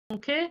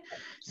Okay,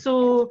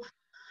 so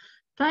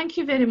thank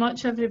you very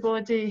much,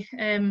 everybody,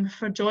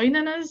 for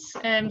joining us.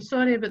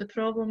 Sorry about the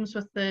problems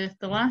with the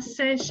last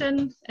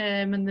session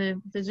and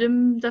the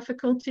Zoom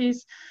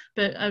difficulties,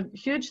 but a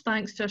huge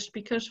thanks to our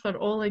speakers for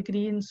all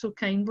agreeing so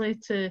kindly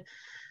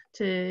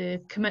to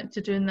commit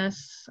to doing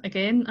this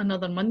again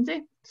another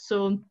Monday.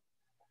 So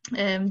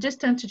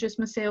just to introduce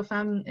myself,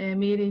 I'm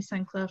Mary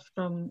Sinclair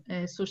from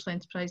Social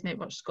Enterprise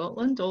Network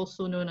Scotland,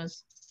 also known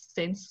as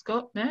Sense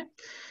Scot now.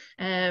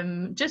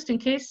 Just in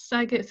case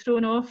I get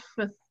thrown off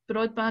with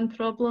broadband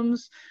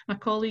problems, my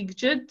colleague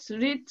Jude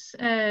Reid,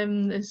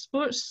 the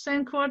sports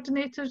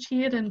coordinator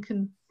here, and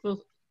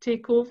will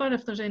take over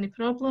if there's any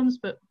problems,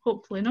 but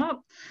hopefully not.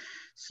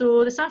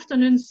 So this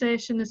afternoon's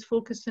session is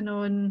focusing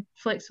on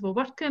flexible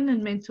working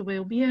and mental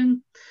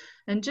well-being.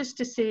 And just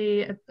to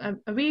say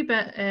a wee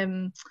bit,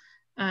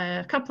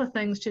 a couple of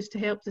things just to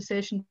help the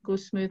session go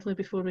smoothly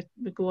before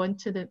we go on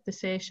to the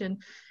session.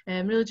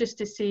 Really just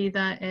to say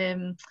that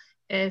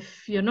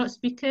if you're not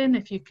speaking,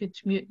 if you could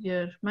mute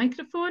your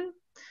microphone,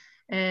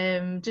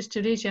 just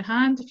to raise your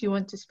hand if you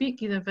want to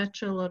speak, either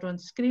virtual or on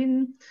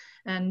screen.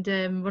 And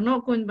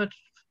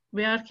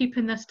we are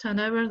keeping this to an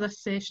hour,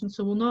 this session,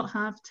 so we'll not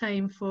have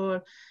time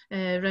for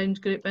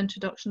round group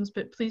introductions,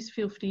 but please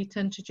feel free to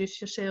introduce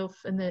yourself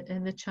in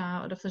the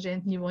chat, or if there's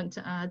anything you want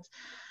to add.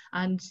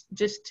 And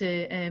just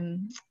to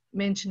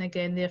mention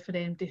again there for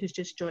anybody who's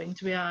just joined,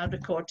 we are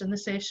recording the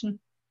session.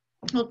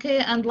 Okay,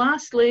 and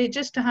lastly,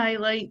 just to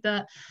highlight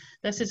that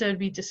this is our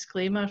wee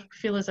disclaimer. I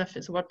feel as if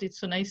it's worded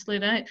so nicely,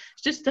 right?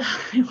 It's just to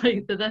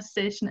highlight that this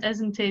session is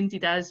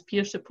intended as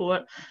peer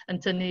support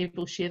and to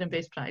enable sharing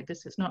best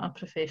practice. It's not a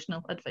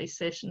professional advice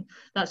session.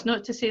 That's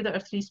not to say that our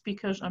three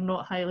speakers are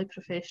not highly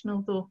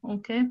professional though,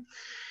 okay?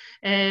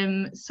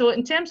 So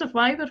in terms of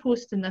why we're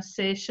hosting this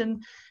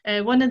session,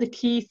 one of the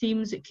key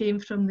themes that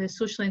came from the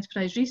Social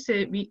Enterprise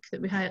Reset Week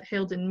that we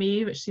held in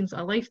May, which seems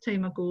a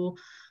lifetime ago,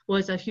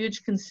 was a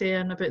huge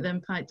concern about the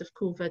impact of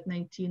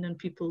COVID-19 on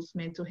people's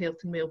mental health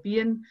and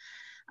well-being,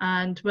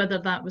 and whether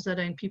that was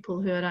around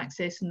people who are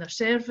accessing their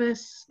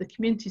service, the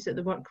communities that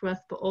they work with,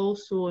 but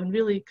also, and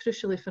really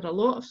crucially for a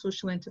lot of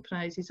social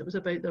enterprises, it was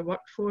about their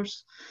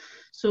workforce.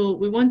 So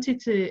we wanted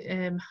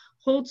to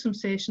hold some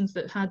sessions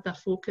that had that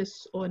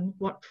focus on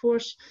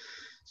workforce.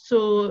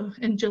 So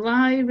in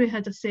July we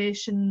had a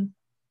session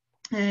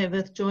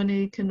with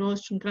Johnny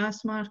Kinross from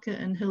Grassmarket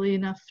and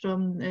Helena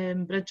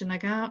from Bridging a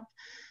Gap,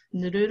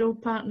 and the Rural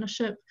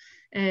Partnership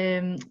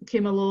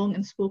came along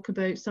and spoke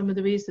about some of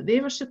the ways that they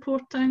were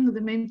supporting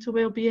the mental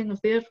well-being of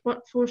their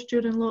workforce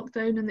during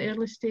lockdown in the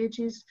early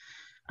stages.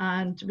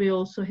 And we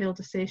also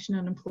held a session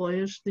on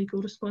employers'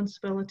 legal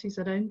responsibilities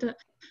around it.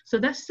 So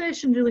this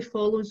session really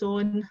follows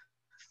on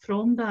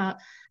from that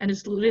and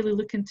is really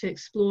looking to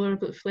explore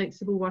about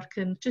flexible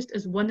working just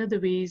as one of the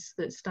ways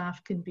that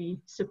staff can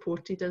be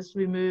supported as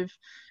we move,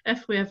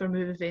 if we ever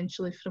move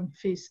eventually, from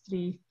phase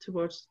 3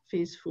 towards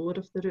phase 4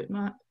 of the route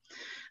map.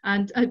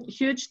 And a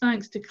huge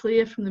thanks to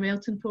Claire from the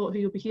Melting Pot, who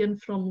you'll be hearing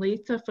from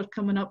later, for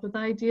coming up with the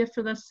idea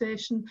for this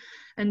session.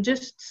 And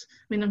just,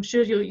 I mean, I'm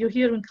sure you'll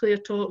hear when Claire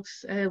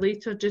talks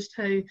later just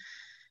how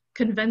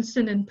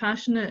convincing and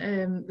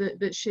passionate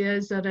that she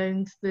is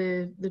around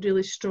the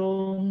really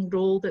strong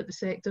role that the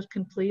sector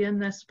can play in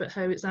this, but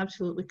how it's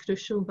absolutely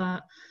crucial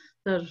that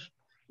the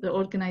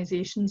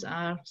organisations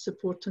are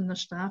supporting their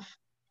staff.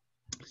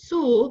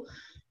 So,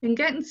 in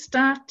getting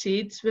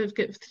started, we've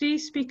got 3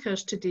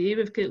 speakers today.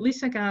 We've got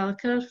Lisa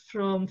Gallagher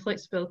from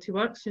Flexibility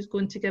Works, who's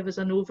going to give us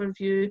an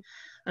overview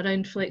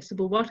around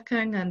flexible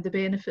working and the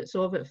benefits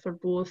of it for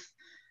both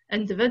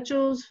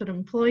individuals, for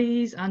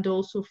employees, and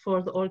also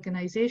for the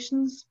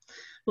organisations.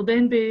 We'll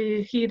then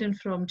be hearing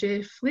from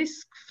Jeff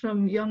Leask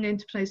from Young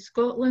Enterprise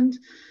Scotland.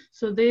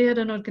 So they're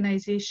an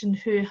organisation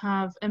who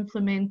have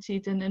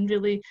implemented and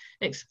really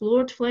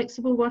explored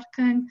flexible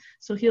working.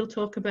 So he'll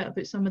talk a bit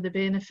about some of the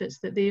benefits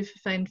that they've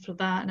found for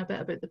that, and a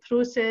bit about the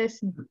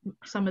process and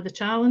some of the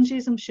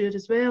challenges, I'm sure,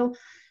 as well.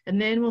 And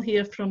then we'll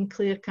hear from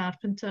Claire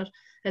Carpenter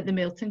at the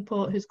Melting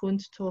Pot, who's going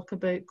to talk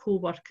about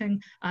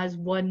co-working as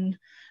one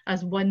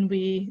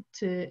way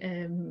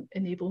to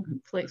enable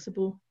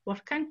flexible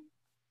working.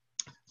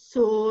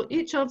 So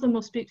each of them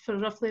will speak for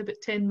roughly about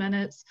 10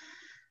 minutes.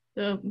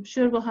 I'm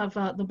sure we'll have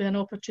there'll be an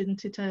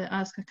opportunity to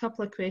ask a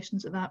couple of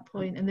questions at that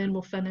point, and then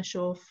we'll finish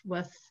off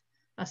with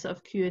a sort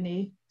of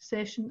Q&A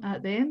session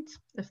at the end,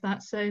 if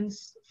that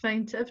sounds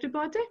fine to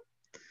everybody.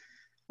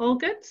 All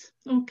good?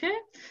 Okay.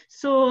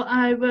 So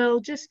I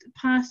will just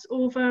pass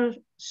over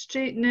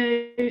straight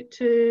now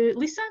to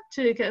Lisa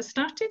to get us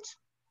started.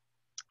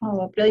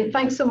 Oh, brilliant.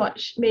 Thanks so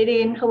much,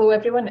 Mary, and hello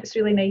everyone. It's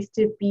really nice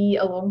to be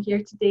along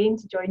here today and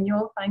to join you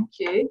all. Thank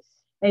you.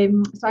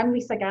 So I'm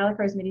Lisa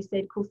Gallagher, as Mary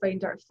said,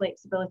 co-founder of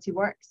Flexibility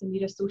Works, and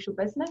we're a social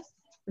business.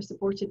 We're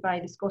supported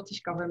by the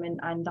Scottish Government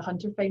and the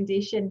Hunter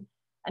Foundation.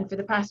 And for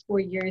the past 4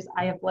 years,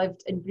 I have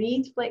lived and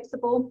breathed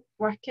flexible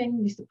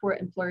working. We support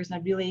employers in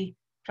a really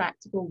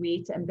practical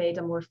way to embed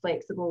a more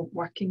flexible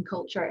working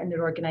culture in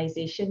their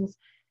organisations.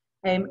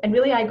 And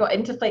really, I got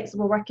into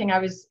flexible working.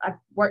 I've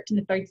worked in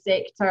the third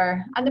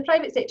sector, and the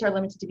private sector are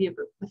limited to be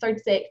the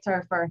third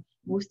sector for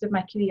most of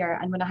my career.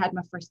 And when I had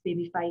my first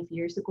baby 5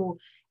 years ago,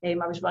 I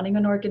was running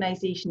an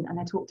organisation, and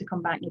I'd hoped to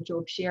come back on a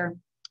job share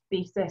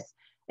basis.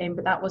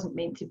 But that wasn't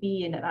meant to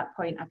be. And at that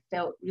point, I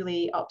felt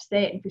really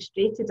upset and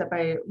frustrated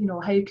about,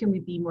 how can we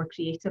be more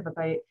creative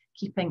about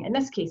keeping, in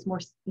this case, more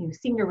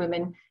senior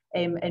women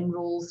in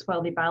roles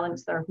while they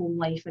balance their home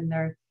life and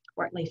their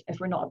work life, if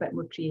we're not a bit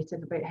more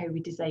creative about how we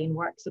design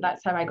work. So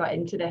that's how I got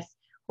into this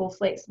whole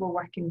flexible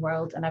working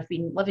world, and I've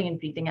been living and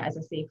breathing it, as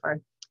I say,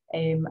 for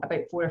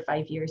about 4 or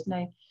 5 years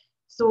now.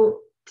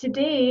 So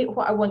today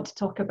what I want to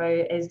talk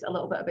about is a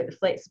little bit about the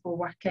flexible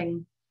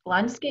working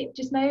landscape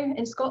just now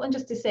in Scotland,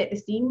 just to set the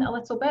scene a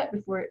little bit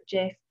before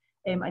Jeff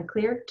and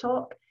Claire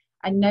talk,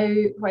 and now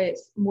why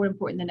it's more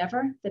important than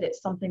ever that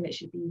it's something that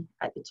should be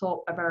at the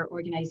top of our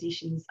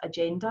organisation's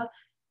agenda,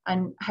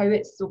 and how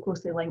it's so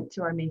closely linked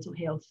to our mental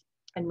health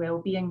and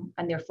well-being,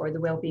 and therefore the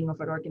well-being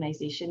of our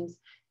organisations.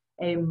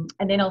 And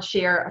then I'll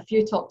share a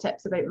few top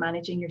tips about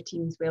managing your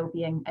team's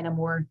well-being in a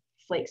more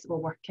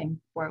flexible working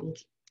world,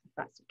 if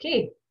that's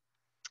okay.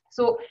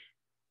 So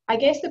I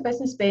guess the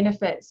business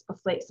benefits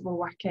of flexible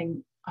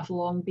working have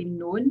long been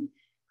known.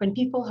 When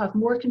people have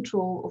more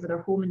control over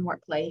their home and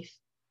work life,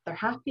 they're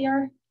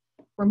happier,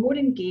 we're more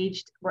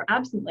engaged, we're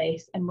absent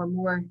less, and we're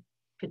more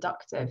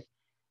productive.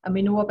 And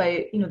we know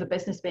about, the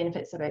business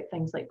benefits about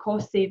things like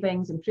cost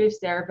savings, improved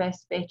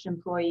service, better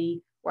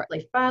employee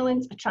work-life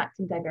balance,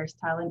 attracting diverse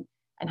talent,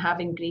 and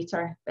having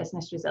greater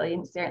business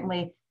resilience.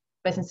 Certainly,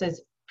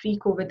 businesses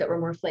pre-COVID that were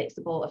more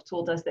flexible have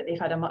told us that they've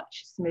had a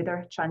much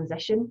smoother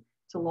transition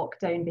to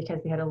lockdown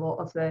because they had a lot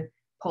of the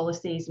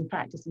policies and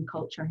practice and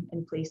culture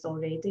in place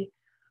already.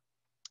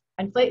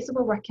 And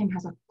flexible working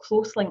has a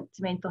close link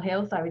to mental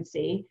health, I would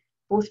say,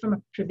 both from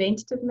a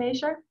preventative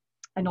measure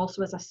and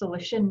also as a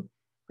solution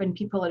when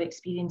people are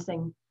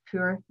experiencing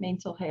poor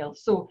mental health.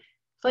 So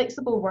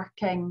flexible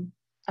working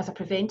as a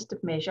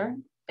preventative measure,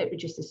 it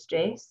reduces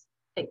stress,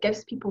 it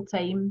gives people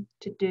time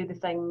to do the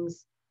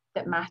things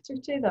that matter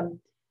to them.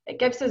 It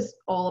gives us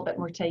all a bit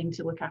more time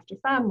to look after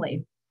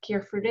family,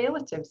 care for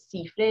relatives,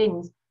 see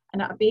friends,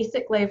 and at a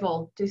basic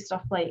level, do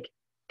stuff like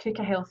cook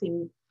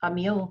a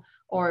meal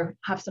or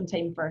have some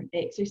time for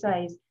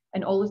exercise.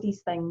 And all of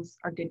these things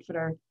are good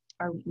for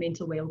our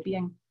mental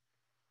well-being.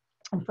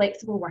 And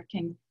flexible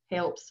working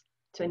helps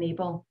to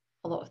enable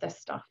a lot of this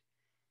stuff.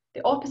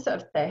 The opposite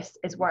of this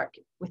is work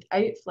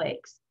without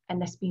flex,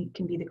 and this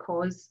can be the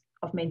cause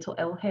of mental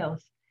ill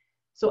health.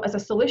 So as a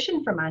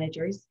solution for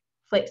managers,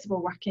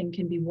 flexible working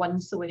can be one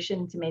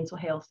solution to mental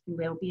health and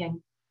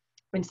well-being.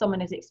 When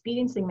someone is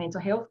experiencing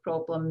mental health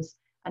problems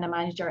and a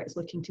manager is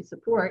looking to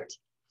support,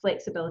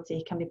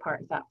 flexibility can be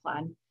part of that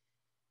plan.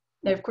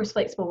 Now, of course,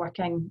 flexible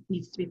working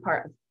needs to be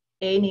part of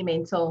any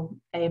mental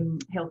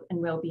health and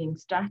well-being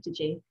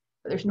strategy,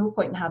 but there's no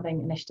point in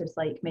having initiatives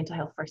like mental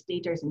health first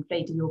aiders and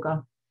Friday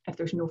yoga if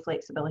there's no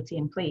flexibility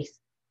in place,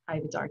 I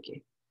would argue.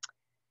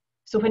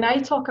 So when I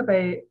talk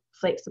about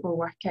flexible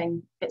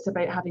working, it's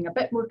about having a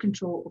bit more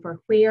control over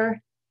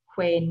where,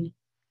 when,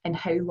 and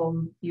how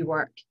long you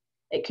work.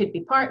 It could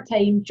be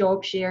part-time,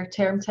 job share,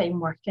 term time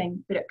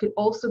working, but it could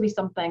also be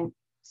something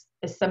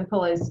as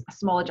simple as a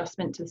small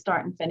adjustment to the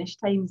start and finish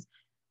times.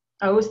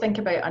 I always think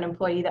about an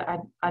employee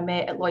that I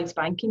met at Lloyds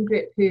Banking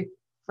Group who,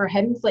 for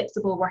him,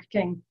 flexible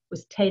working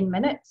was 10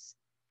 minutes.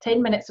 10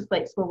 minutes of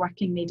flexible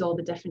working made all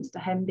the difference to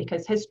him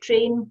because his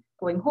train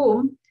going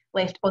home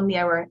left on the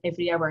hour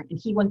every hour, and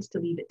he wanted to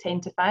leave at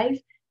 10 to 5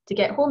 to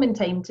get home in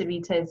time to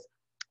read his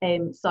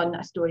son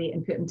a story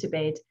and put him to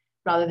bed,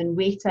 rather than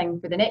waiting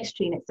for the next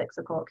train at 6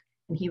 o'clock,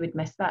 and he would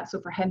miss that. So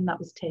for him, that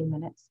was 10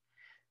 minutes.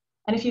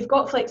 And if you've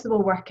got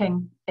flexible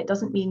working, it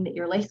doesn't mean that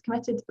you're less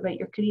committed about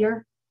your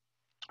career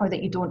or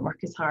that you don't work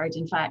as hard.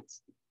 In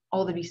fact,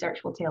 all the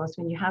research will tell us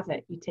when you have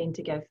it, you tend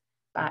to give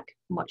back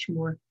much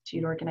more to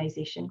your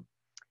organisation.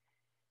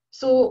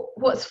 So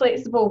what's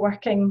flexible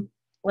working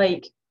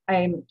like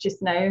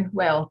just now?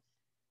 Well,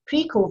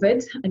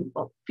 pre-COVID,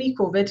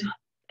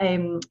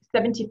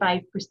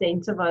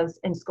 75% of us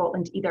in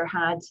Scotland either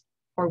had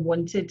or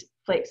wanted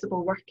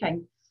flexible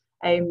working.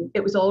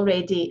 It was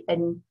already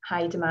in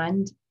high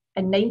demand,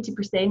 and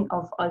 90%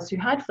 of us who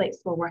had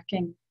flexible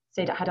working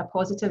said it had a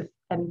positive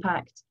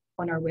impact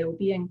on our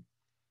well-being.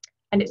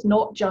 And it's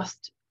not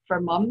just for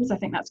mums. I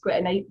think that's quite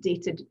an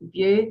outdated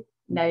view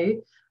now.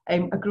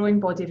 A growing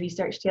body of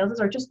research tells us,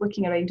 or just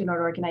looking around in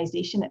our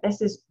organisation, that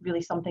this is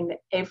really something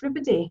that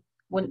everybody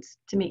wants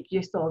to make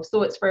use of.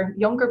 So it's for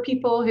younger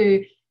people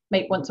who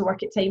might want to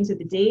work at times of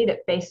the day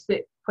that best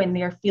suit when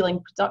they're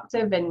feeling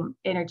productive and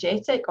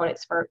energetic, or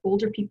it's for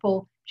older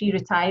people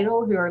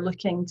pre-retiral who are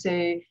looking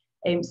to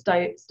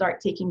start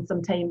taking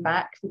some time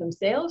back for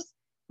themselves,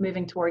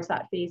 moving towards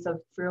that phase of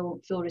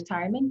full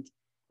retirement.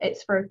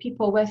 It's for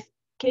people with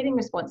caring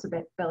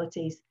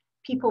responsibilities,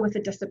 people with a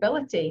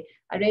disability.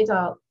 I read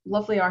a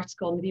lovely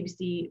article on the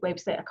BBC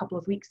website a couple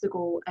of weeks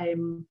ago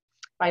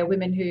by a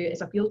woman who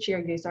is a wheelchair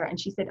user, and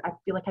she said, I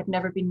feel like I've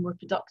never been more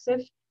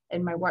productive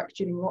in my work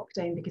during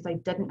lockdown because I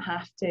didn't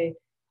have to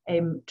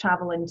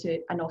travel into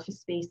an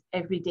office space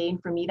every day.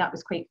 And for me, that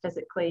was quite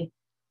physically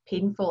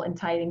painful and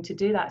tiring to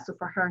do that. So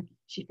for her,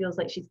 she feels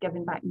like she's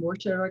given back more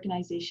to her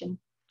organisation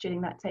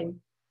during that time.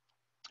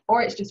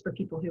 Or it's just for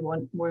people who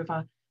want more of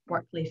a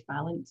work-life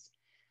balance.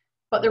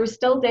 But there was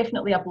still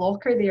definitely a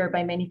blocker there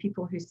by many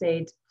people who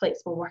said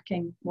flexible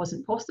working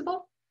wasn't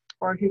possible,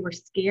 or who were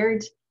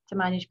scared to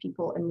manage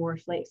people in more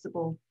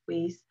flexible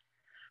ways.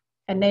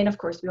 And then, of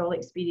course, we all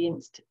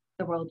experienced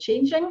the world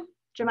changing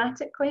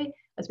dramatically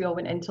as we all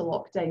went into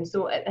lockdown.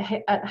 So at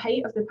the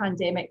height of the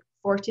pandemic,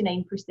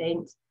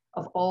 49%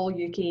 of all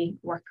UK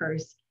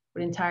workers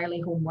were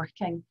entirely home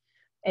working.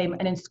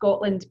 And in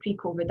Scotland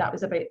pre-COVID, that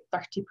was about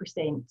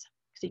 30%.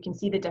 So you can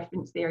see the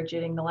difference there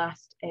during the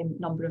last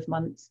number of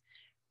months.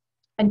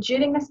 And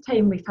during this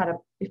time,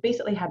 we've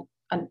basically had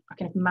a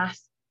kind of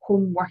mass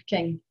home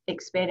working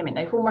experiment.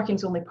 Now, home working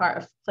is only part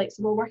of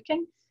flexible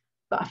working,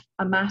 but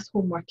a mass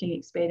home working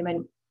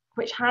experiment,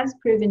 which has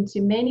proven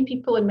to many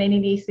people and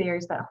many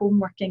naysayers that home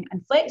working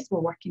and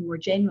flexible working more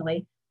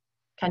generally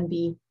can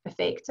be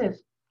effective.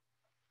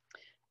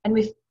 And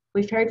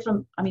we've heard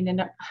from,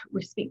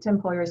 we speak to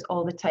employers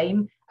all the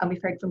time, and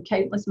we've heard from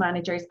countless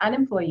managers and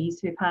employees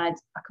who've had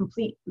a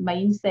complete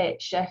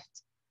mindset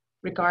shift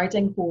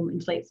regarding home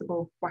and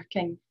flexible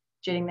working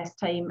during this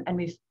time. And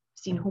we've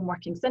seen home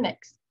working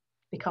cynics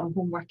become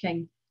home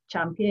working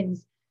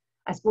champions.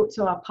 I spoke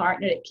to a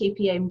partner at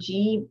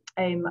KPMG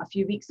a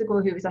few weeks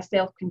ago who was a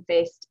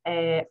self-confessed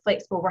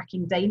flexible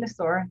working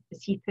dinosaur,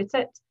 as he put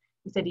it.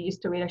 He said he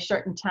used to wear a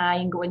shirt and tie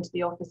and go into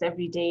the office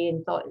every day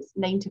and thought it's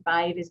 9 to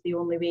 5 is the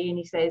only way. And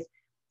he says,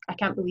 I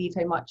can't believe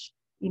how much,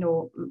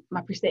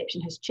 my perception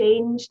has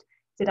changed.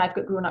 He said, I've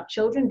got grown up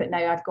children, but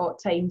now I've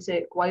got time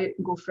to go out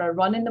and go for a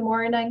run in the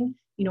morning.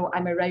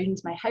 I'm around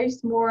my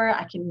house more.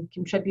 I can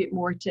contribute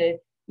more to,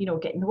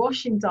 getting the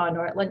washing done,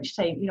 or at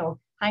lunchtime,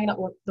 hanging up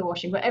the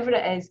washing, whatever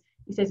it is.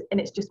 He says, and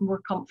it's just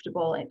more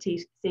comfortable. It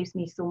saves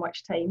me so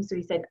much time. So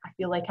he said, I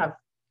feel like I've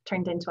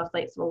turned into a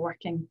flexible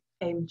working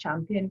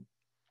champion.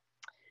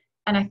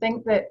 And I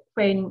think that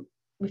when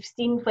we've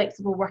seen good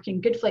flexible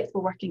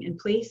working in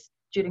place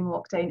during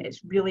lockdown,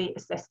 it's really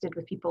assisted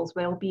with people's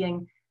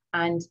well-being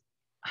and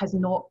has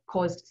not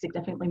caused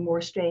significantly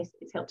more stress.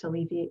 It's helped to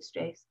alleviate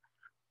stress.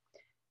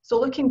 So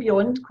looking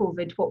beyond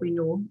COVID, what we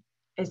know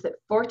is that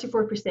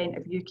 44%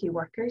 of UK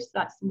workers,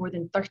 that's more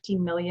than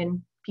 13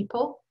 million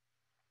people,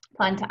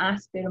 plan to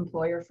ask their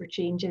employer for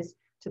changes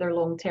to their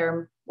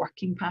long-term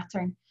working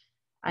pattern.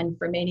 And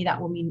for many,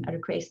 that will mean a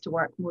request to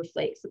work more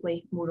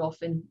flexibly, more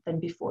often than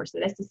before. So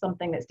this is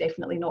something that's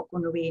definitely not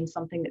going away, and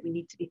something that we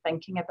need to be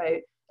thinking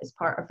about as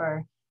part of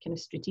our kind of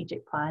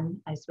strategic plan,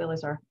 as well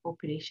as our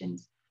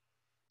operations.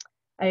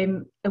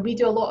 And we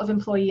do a lot of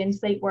employee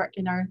insight work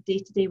in our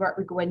day-to-day work.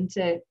 We go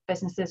into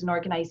businesses and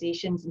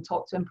organisations and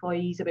talk to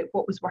employees about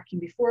what was working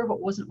before,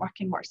 what wasn't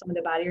working, what are some of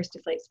the barriers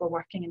to flexible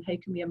working, and how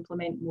can we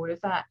implement more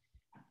of that.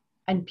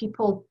 And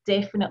people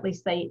definitely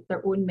cite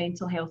their own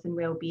mental health and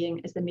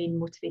well-being as the main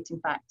motivating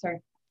factor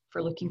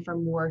for looking for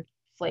more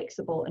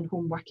flexible and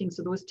home working.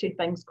 So those two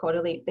things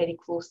correlate very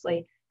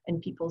closely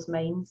in people's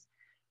minds.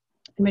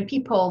 And when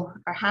people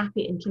are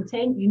happy and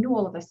content,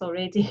 all of this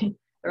already,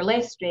 they're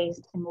less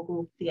stressed and will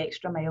go the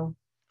extra mile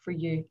for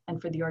you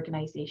and for the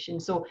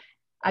organisation. So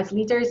as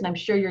leaders, and I'm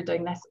sure you're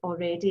doing this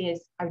already,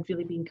 I would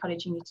really be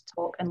encouraging you to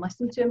talk and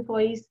listen to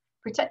employees,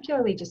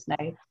 particularly just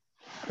now,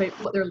 about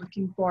what they're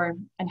looking for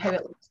and how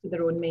it links to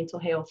their own mental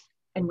health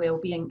and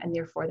well-being, and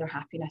therefore their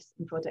happiness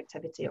and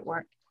productivity at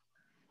work.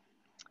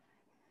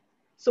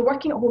 So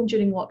working at home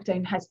during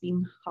lockdown has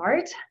been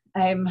hard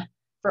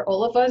for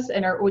all of us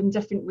in our own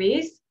different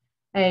ways.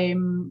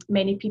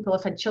 Many people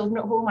have had children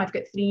at home. I've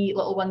got 3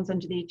 little ones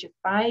under the age of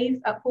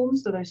 5 at home,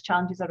 so there's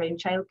challenges around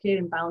childcare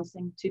and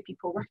balancing 2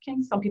 people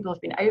working. Some people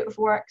have been out of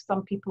work,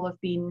 some people have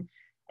been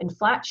in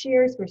flat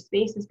shares where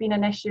space has been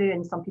an issue,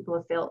 and some people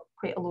have felt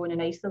quite alone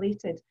and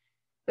isolated.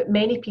 But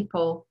many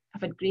people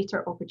have had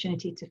greater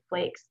opportunity to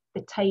flex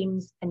the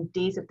times and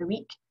days of the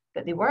week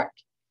that they work.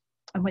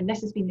 And when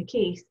this has been the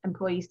case,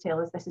 employees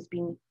tell us this has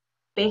been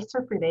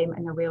better for them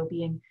and their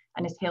well-being,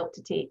 and has helped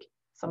to take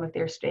some of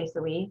their stress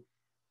away.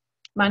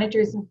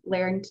 Managers have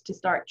learned to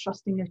start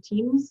trusting their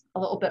teams a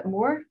little bit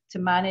more to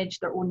manage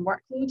their own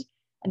workload,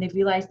 and they've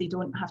realised they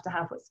don't have to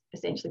have what's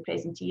essentially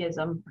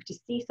presenteeism or to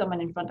see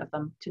someone in front of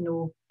them to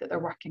know that they're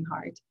working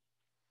hard.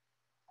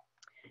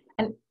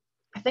 And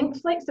I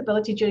think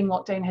flexibility during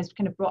lockdown has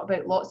kind of brought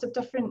about lots of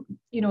different,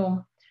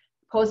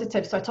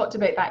 positives. So I talked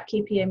about that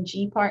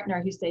KPMG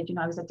partner who said,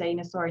 I was a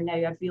dinosaur, and now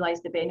I've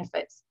realised the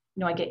benefits,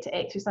 I get to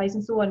exercise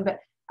and so on. But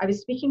I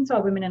was speaking to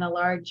a woman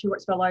who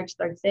works for a large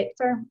third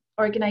sector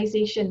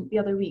organisation the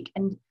other week,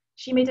 and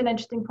she made an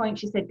interesting point.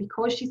 She said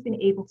because she's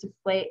been able to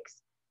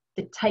flex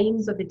the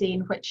times of the day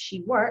in which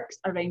she works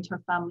around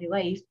her family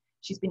life,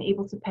 she's been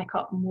able to pick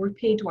up more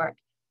paid work,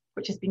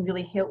 which has been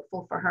really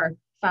helpful for her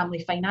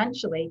family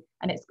financially,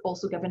 and it's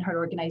also given her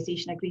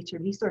organisation a greater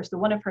resource. So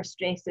one of her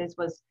stresses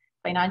was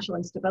financial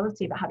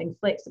instability, but having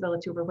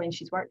flexibility over when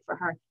she's worked for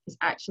her has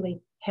actually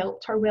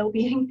helped her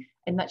well-being,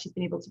 in that she's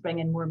been able to bring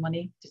in more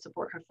money to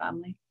support her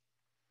family.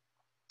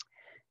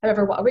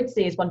 However, what I would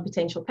say is one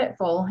potential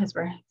pitfall is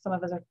where some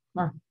of us are,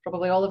 or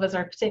probably all of us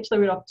are potentially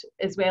aware of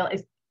as well,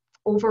 is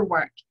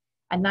overwork,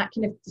 and that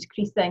kind of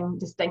decreasing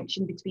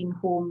distinction between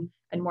home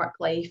and work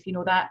life. You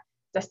know, that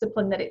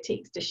discipline that it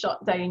takes to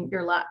shut down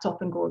your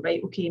laptop and go,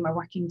 right, okay, my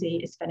working day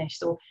is finished.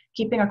 So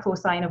keeping a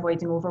close eye on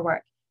avoiding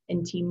overwork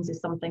in teams is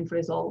something for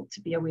us all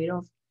to be aware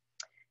of.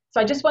 So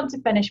I just want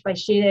to finish by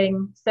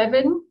sharing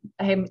 7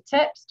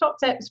 top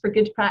tips for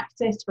good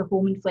practice for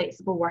home and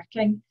flexible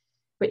working,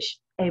 which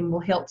will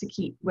help to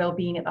keep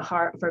wellbeing at the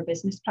heart of our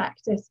business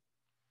practice.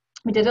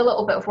 We did a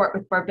little bit of work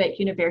with Birkbeck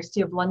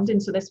University of London,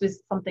 so this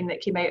was something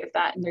that came out of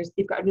that, and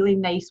they've got a really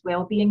nice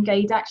wellbeing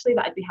guide actually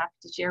that I'd be happy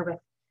to share with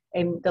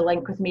the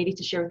link with Mary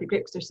to share with the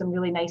group, because there's some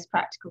really nice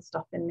practical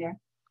stuff in there.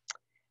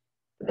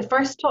 The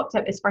first top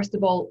tip is, first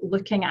of all,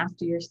 looking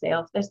after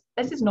yourself. This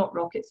is not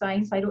rocket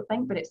science, I don't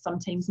think, but it's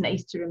sometimes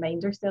nice to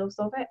remind ourselves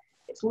of it.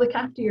 It's look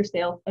after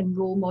yourself and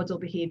role model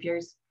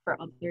behaviours for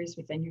others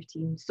within your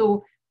team.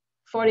 So,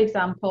 for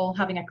example,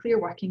 having a clear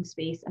working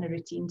space and a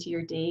routine to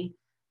your day,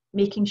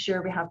 making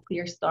sure we have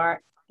clear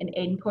start and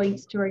end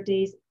points to our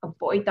days.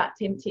 Avoid that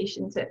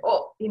temptation to,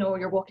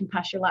 you're walking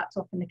past your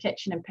laptop in the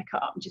kitchen and pick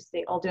it up and just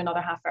say, I'll do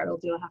another half hour, I'll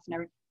do a half an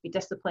hour. Be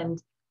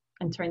disciplined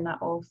and turn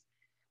that off.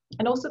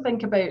 And also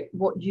think about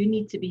what you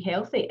need to be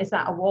healthy. Is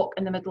that a walk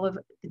in the middle of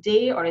the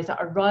day, or is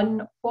that a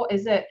run? What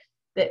is it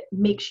that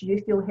makes you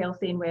feel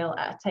healthy and well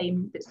at a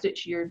time that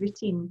suits your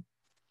routine?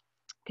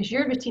 Because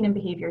your routine and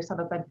behaviours have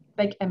a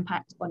big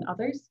impact on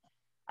others,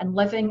 and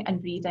living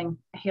and breathing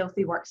a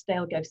healthy work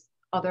style gives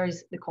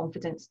others the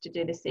confidence to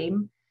do the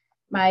same.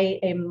 My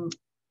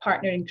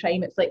partner in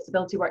crime at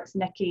Flexibility Works,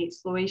 Nikki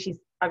Slowey, she's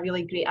a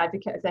really great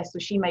advocate of this. So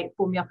she might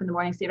phone me up in the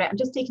morning and say, right, I'm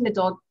just taking the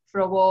dog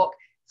for a walk.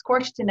 It's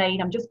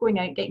 9:15, I'm just going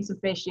out getting some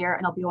fresh air,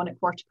 and I'll be on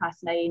at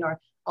 9:15, or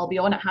I'll be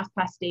on at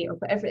 8:30, or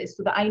whatever it is,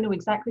 so that I know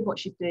exactly what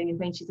she's doing and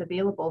when she's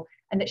available,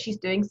 and that she's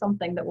doing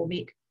something that will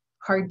make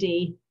her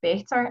day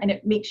better. And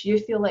it makes you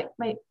feel like,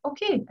 right,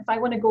 okay, if I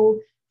want to go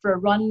for a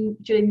run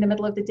during the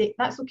middle of the day,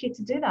 that's okay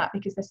to do that,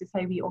 because this is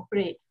how we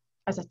operate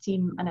as a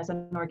team and as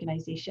an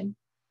organisation.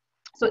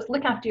 So it's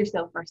look after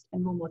yourself first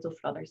and role model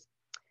for others.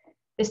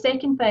 The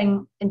second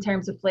thing in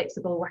terms of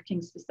flexible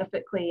working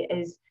specifically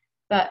is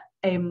that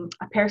a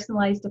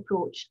personalised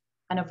approach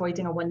and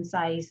avoiding a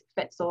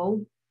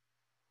one-size-fits-all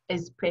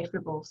is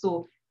preferable.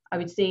 So I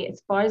would say,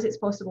 as far as it's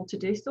possible to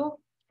do so,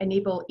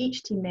 enable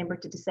each team member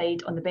to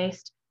decide on the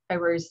best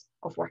hours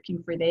of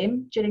working for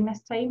them during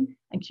this time,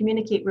 and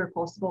communicate where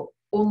possible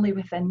only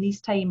within these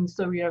times.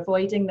 So we're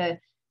avoiding the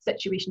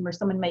situation where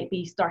someone might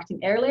be starting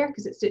earlier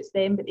because it suits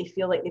them, but they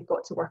feel like they've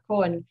got to work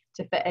on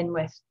to fit in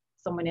with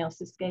someone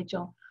else's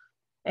schedule.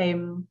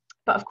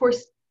 But of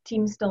course,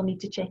 teams still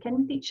need to check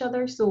in with each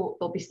other, so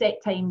there'll be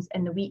set times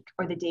in the week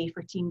or the day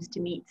for teams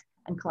to meet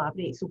and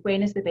collaborate. So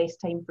when is the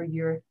best time for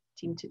your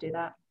team to do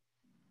that?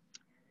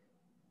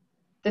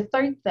 The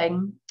third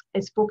thing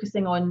is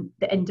focusing on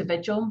the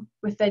individual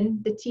within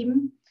the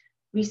team.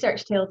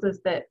 Research tells us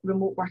that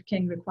remote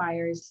working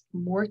requires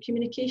more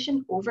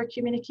communication, over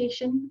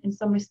communication in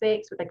some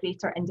respects, with a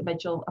greater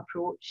individual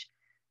approach.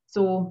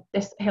 So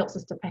this helps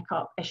us to pick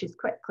up issues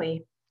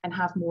quickly and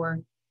have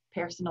more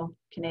personal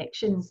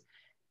connections.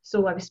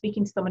 So I was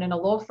speaking to someone in a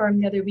law firm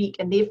the other week,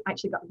 and they've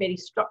actually got a very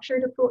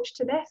structured approach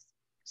to this.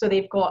 So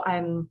they've got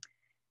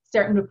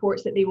certain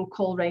reports that they will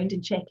call round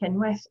and check in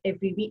with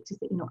every week to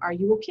say, are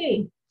you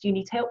okay? Do you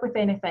need help with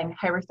anything?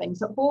 How are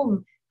things at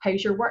home?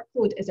 How's your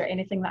workload? Is there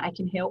anything that I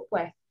can help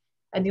with?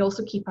 And they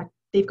also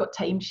they've got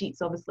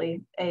timesheets,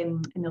 obviously,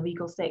 in the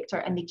legal sector,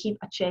 and they keep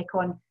a check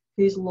on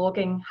who's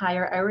logging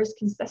higher hours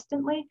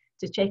consistently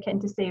to check in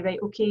to say, right,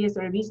 okay, is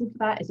there a reason for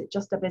that? Is it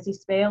just a busy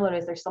spell, or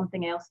is there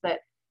something else that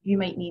you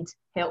might need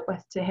help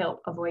with to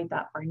help avoid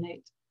that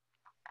burnout?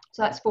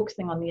 So that's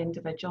focusing on the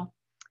individual.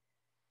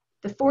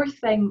 The fourth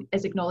thing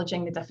is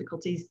acknowledging the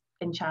difficulties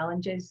and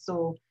challenges.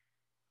 So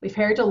we've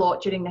heard a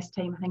lot during this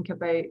time, I think,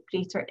 about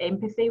greater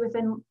empathy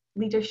within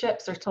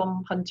leadership. Sir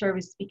Tom Hunter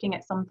was speaking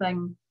at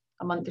something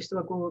a month or so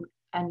ago,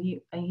 and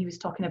he was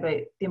talking about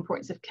the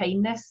importance of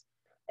kindness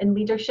in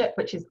leadership,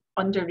 which is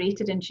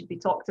underrated and should be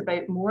talked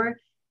about more.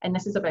 And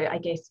this is about, I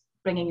guess,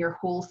 bringing your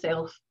whole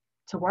self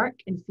to work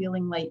and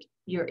feeling like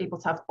you're able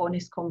to have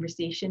honest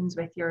conversations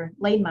with your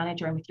line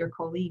manager and with your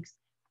colleagues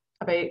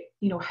about,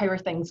 how are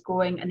things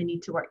going and the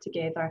need to work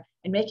together,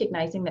 and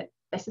recognizing that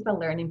this is a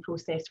learning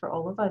process for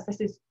all of us.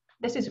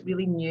 This is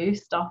really new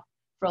stuff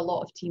for a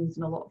lot of teams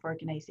and a lot of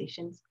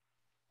organizations.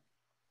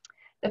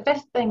 The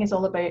fifth thing is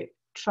all about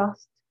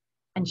trust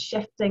and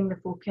shifting the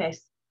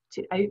focus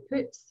to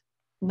outputs,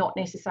 not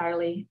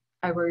necessarily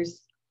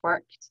hours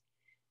worked.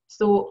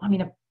 So,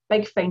 a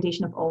big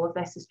foundation of all of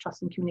this is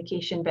trust and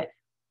communication, but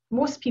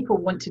most people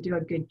want to do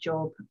a good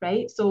job,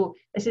 right? So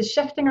this is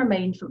shifting our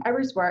mind from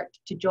hours worked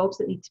to jobs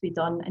that need to be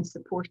done, and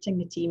supporting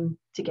the team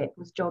to get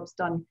those jobs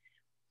done,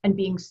 and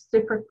being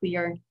super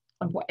clear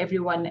on what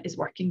everyone is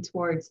working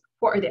towards.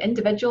 What are the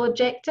individual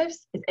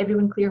objectives? Is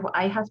everyone clear what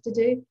I have to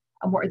do?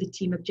 And what are the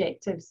team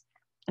objectives?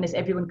 And is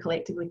everyone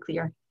collectively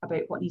clear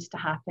about what needs to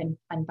happen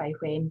and by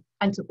when,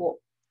 and to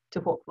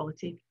what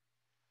quality?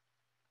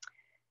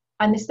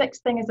 And the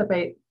sixth thing is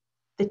about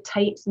the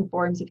types and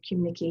forms of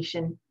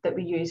communication that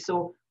we use.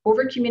 So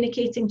over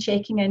communicating,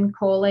 checking in,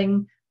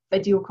 calling,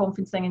 video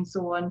conferencing and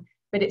so on,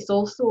 but it's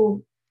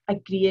also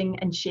agreeing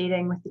and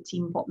sharing with the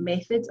team what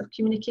methods of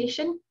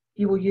communication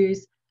you will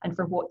use and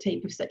for what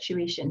type of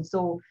situation.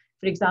 So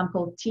for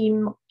example,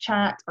 team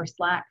chat or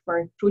Slack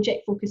for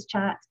project focused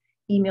chat,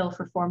 email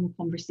for formal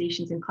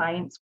conversations and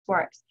clients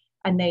works,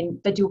 and then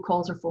video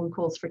calls or phone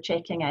calls for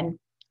checking in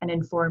and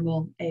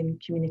informal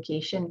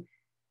communication.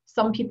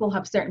 Some people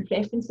have certain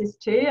preferences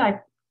too. I've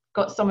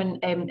got someone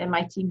in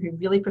my team who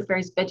really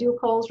prefers video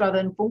calls rather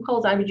than phone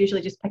calls. I would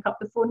usually just pick up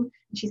the phone,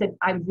 and she said,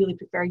 I would really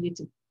prefer you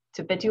to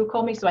video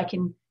call me so I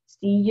can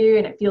see you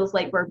and it feels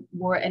like we're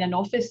more in an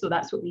office, so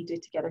that's what we do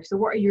together. So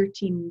what are your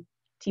team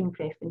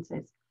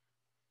preferences?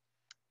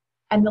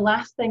 And the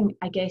last thing,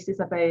 I guess, is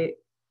about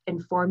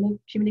informal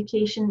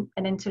communication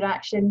and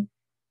interaction.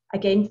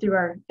 Again, through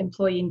our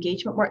employee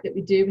engagement work that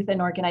we do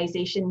within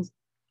organisations,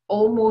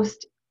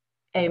 almost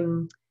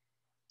on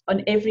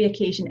every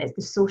occasion, it's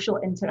the social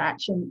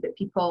interaction that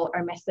people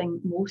are missing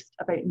most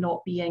about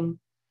not being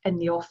in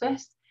the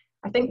office.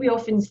 I think we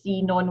often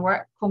see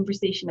non-work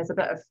conversation as a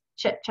bit of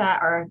chit chat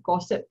or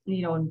gossip,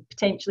 you know, and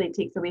potentially it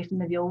takes away from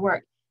the real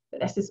work.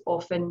 But this is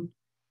often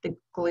the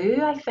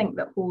glue, I think,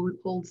 that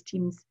holds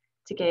teams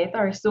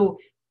together. So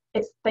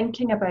it's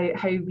thinking about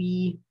how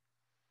we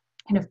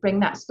kind of bring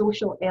that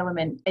social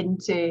element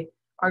into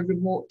our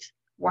remote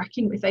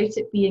working without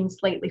it being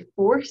slightly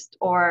forced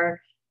or,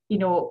 you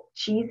know,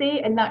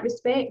 cheesy in that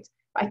respect.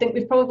 But I think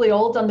we've probably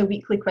all done the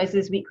weekly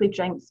quizzes, weekly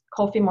drinks,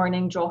 coffee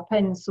morning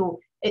drop-ins. So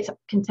it's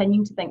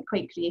continuing to think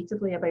quite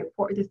creatively about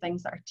what are the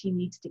things that our team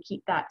needs to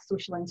keep that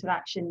social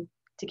interaction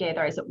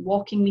together. Is it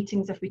walking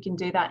meetings if we can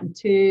do that in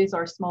twos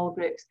or small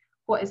groups?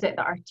 What is it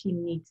that our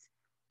team needs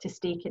to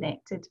stay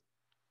connected?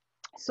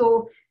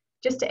 So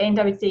just to end,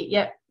 I would say,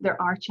 yeah,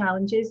 there are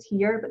challenges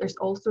here, but there's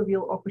also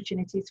real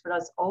opportunities for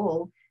us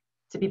all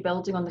to be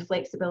building on the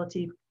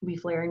flexibility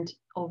we've learned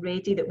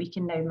already that we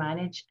can now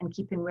manage, and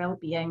keeping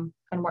well-being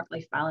and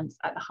work-life balance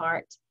at the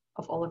heart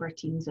of all of our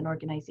teams and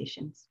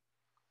organisations.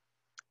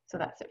 So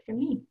that's it for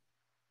me.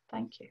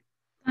 Thank you.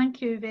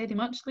 Thank you very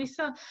much,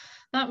 Lisa.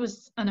 That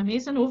was an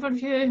amazing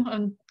overview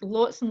and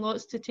lots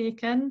to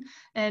take in.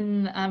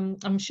 And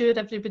I'm sure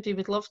everybody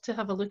would love to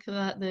have a look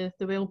at that,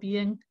 the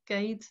wellbeing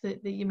guide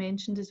that you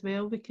mentioned as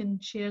well. We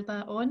can share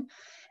that on.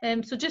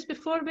 So just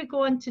before we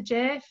go on to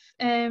Jeff,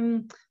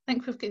 I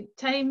think we've got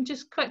time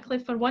just quickly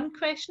for one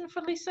question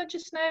for Lisa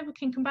just now. We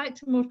can come back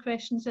to more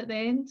questions at the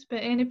end,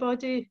 but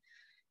anybody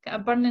got a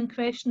burning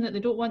question that they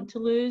don't want to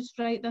lose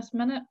right this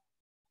minute?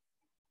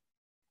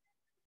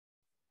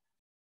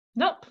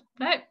 Nope.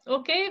 Right.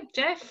 Okay,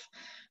 Jeff,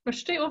 we're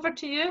straight over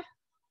to you.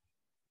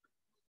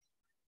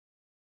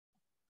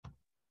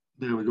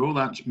 There we go.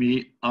 That's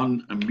me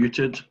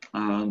unmuted,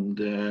 and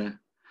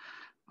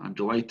I'm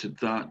delighted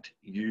that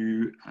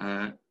you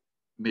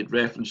made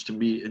reference to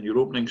me in your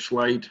opening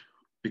slide,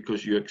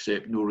 because you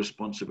accept no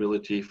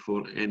responsibility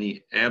for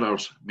any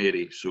errors,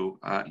 Mary. So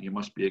you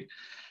must have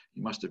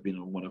been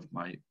on one of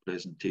my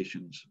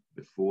presentations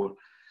before.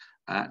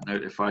 Now,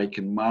 if I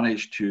can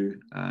manage to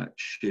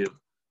share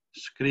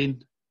screen,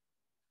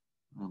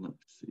 and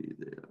let's see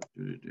there.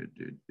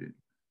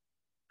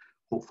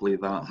 Hopefully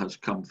that has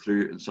come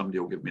through, and somebody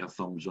will give me a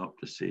thumbs up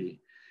to say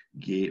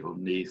yay or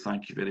nay.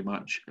 Thank you very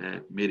much,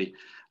 Mary,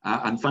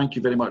 and thank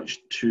you very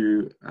much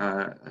to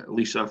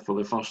Lisa for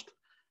the first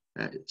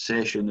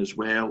session as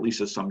well.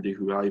 Lisa's somebody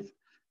who I've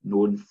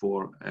known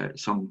for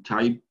some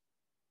time,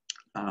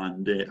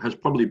 and has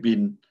probably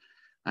been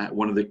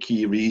one of the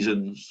key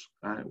reasons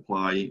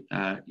why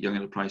Young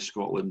Enterprise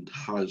Scotland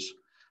has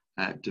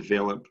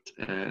developed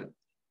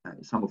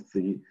some of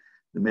the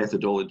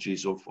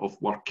methodologies of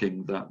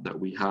working that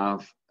we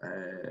have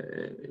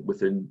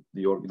within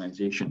the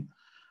organisation.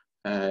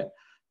 My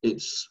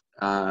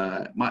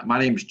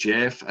name's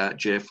Jeff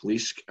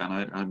Leask,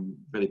 and I'm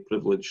very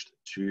privileged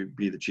to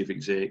be the Chief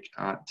Exec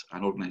at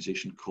an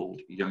organisation called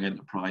Young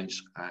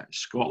Enterprise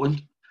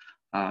Scotland.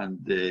 And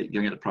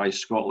Young Enterprise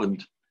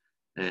Scotland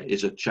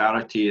is a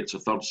charity. It's a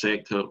third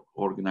sector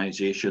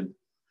organisation,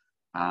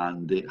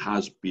 and it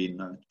has been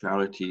a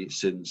charity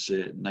since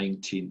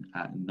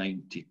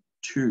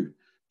 1992.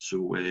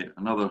 So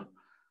another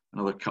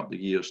couple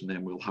of years, and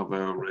then we'll have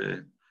our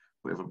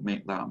whatever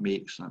that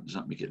makes. Does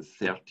that make it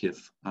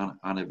 30th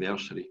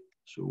anniversary?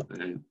 So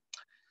there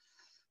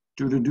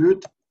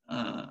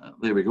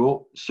we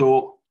go.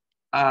 So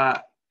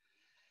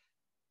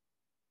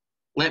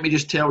let me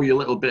just tell you a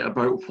little bit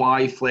about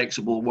why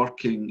flexible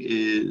working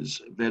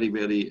is very,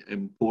 very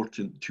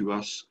important to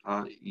us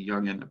at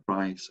Young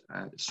Enterprise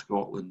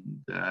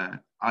Scotland.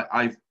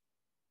 I've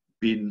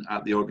been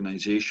at the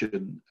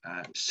organisation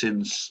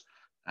since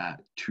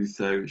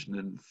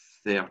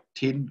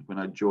 2013, when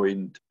I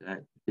joined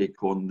to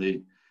take on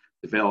the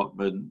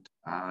development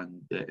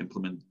and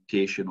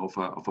implementation of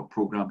a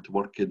programme to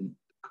work in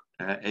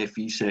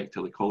FE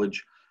sector, the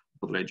college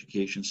further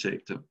education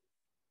sector.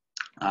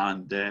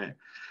 And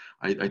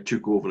I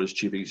took over as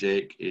Chief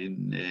Exec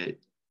in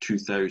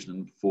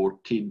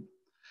 2014.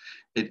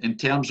 in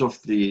terms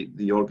of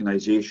the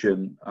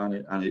organisation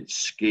and its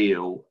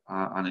scale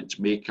and its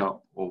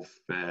makeup of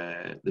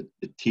the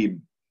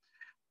team,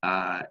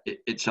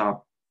 it's a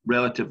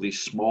relatively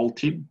small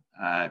team.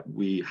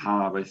 We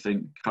have, I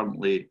think,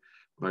 currently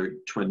about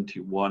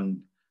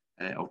 21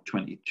 or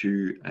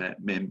 22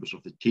 members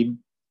of the team,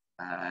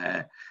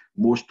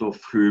 most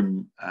of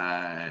whom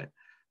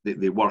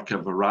they work a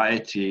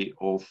variety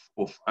of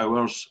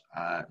hours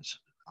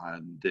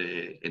and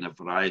in a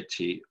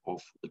variety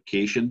of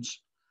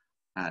locations.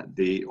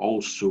 They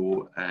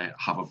also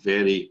have a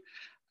very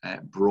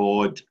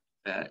broad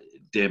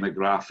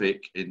demographic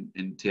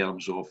in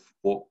terms of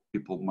what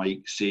people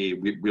might say.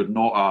 We're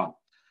not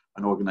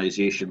an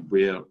organisation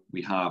where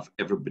we have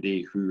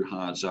everybody who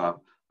has a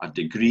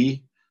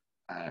degree.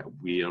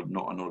 We are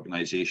not an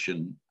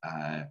organisation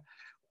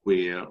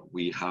where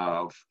we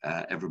have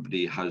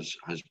everybody has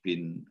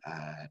been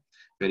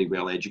very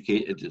well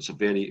educated. It's a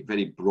very,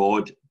 very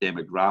broad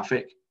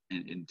demographic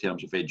in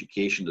terms of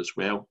education as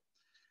well.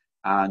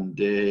 And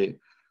the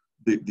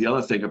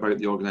other thing about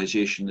the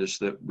organisation is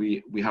that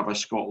we have a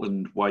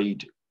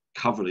Scotland-wide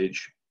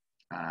coverage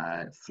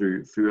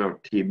through our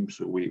team.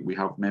 So we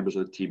have members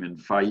of the team in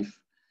Fife,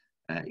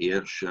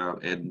 Ayrshire,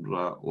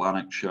 Edinburgh,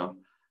 Lanarkshire,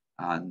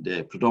 and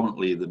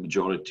predominantly the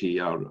majority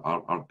are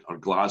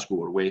Glasgow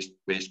or West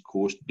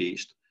Coast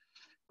based.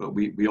 But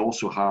we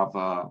also have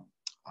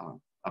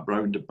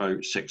around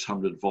about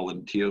 600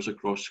 volunteers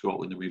across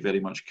Scotland, and we very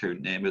much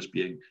count them as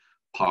being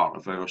part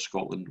of our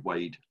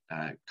Scotland-wide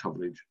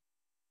coverage.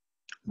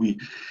 We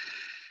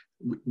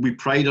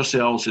pride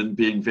ourselves in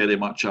being very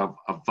much a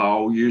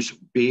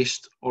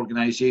values-based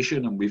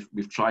organisation, and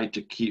we've tried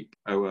to keep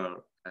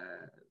our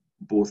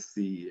both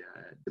the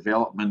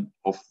development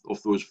of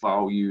those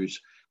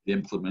values, the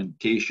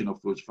implementation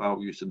of those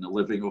values, and the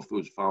living of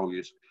those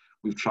values.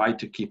 We've tried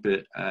to keep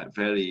it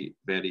very,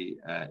 very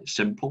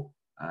simple.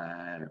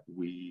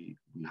 We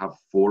have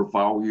 4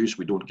 values.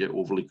 We don't get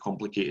overly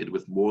complicated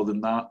with more than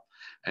that.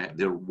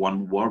 They're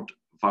one-word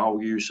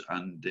values,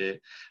 and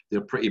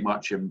they're pretty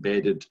much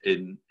embedded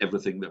in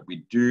everything that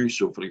we do.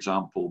 So, for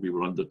example, we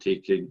were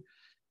undertaking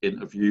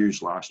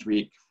interviews last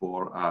week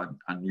for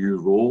a new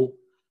role,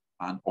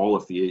 and all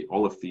of the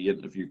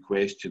interview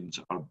questions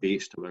are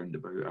based around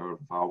about our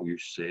value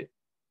set.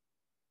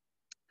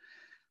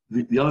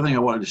 The other thing I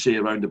wanted to say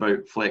around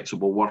about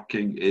flexible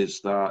working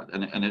is that,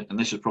 and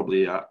this is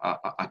probably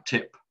a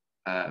tip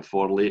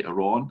for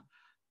later on,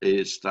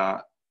 is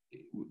that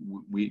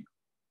we're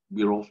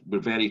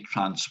very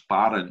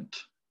transparent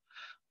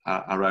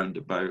around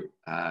about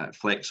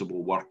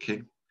flexible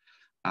working,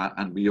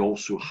 and we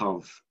also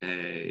have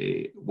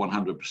a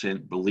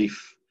 100%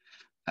 belief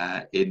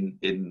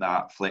in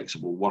that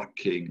flexible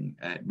working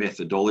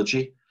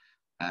methodology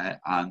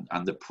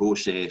and the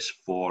process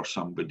for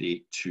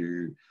somebody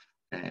to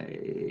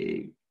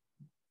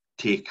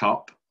take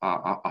up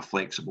a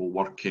flexible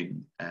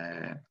working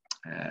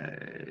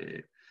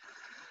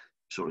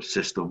sort of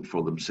system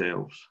for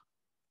themselves.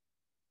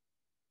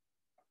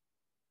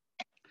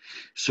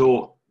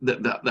 So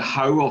the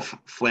how of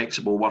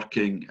flexible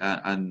working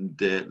and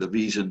the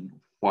reason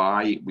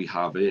why we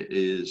have it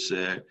is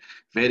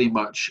very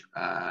much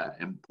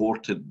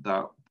important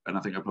that, and I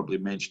think I probably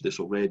mentioned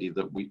this already,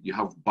 that you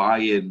have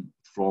buy-in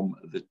from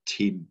the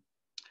team,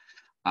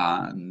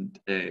 and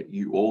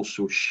you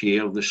also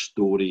share the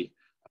story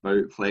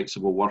about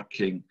flexible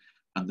working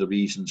and the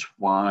reasons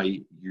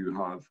why you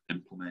have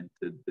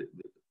implemented the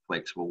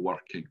flexible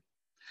working.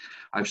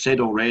 I've said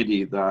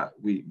already that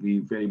we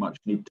very much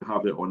need to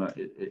have it on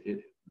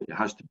it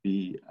has to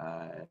be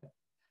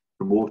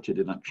promoted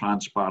in a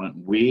transparent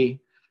way,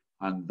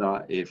 and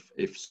that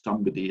if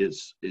somebody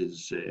is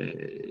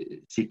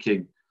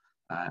seeking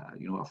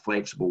a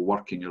flexible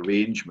working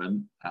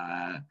arrangement,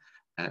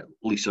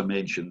 Lisa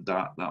mentioned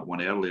that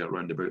one earlier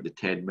around about the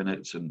 10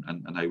 minutes, and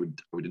I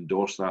would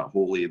endorse that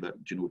wholly, that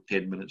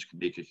 10 minutes can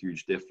make a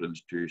huge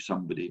difference to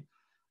somebody.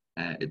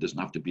 It doesn't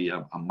have to be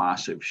a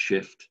massive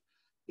shift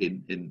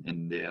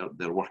in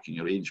their working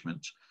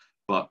arrangements,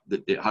 but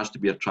it has to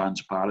be a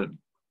transparent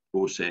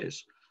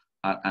process,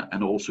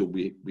 and also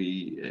we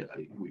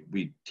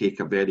take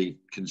a very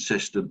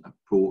consistent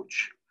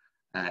approach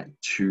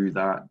to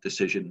that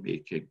decision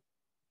making.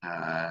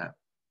 I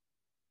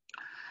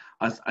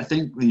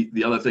think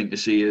the other thing to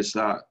say is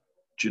that,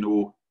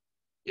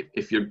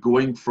 if you're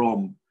going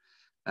from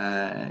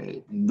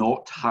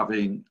not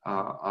having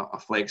a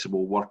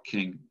flexible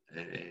working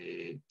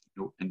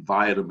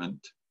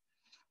environment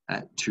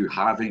to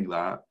having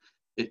that,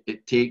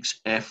 it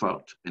takes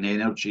effort and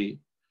energy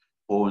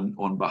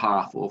on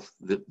behalf of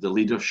the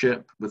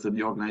leadership within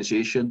the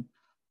organisation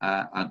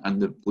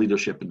and the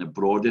leadership in the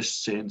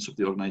broadest sense of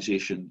the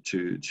organisation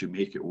to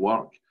make it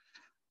work.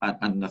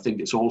 And I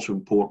think it's also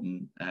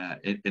important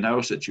in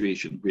our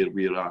situation, where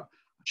we're a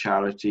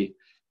charity,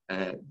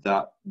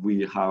 that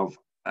we have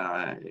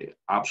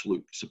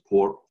absolute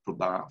support for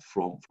that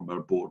from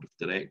our board of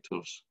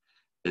directors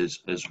as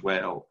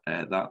well.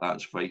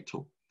 That's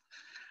vital.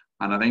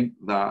 And I think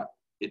that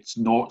it's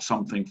not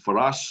something for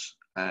us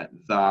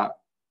that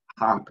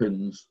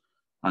happens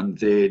and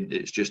then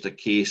it's just a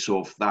case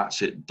of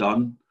that's it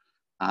done,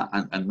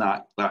 and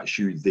that's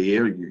you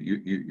there.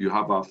 You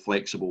have a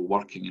flexible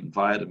working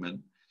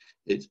environment.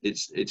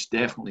 It's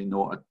definitely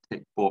not a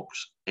tick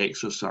box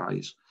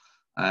exercise.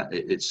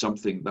 It's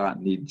something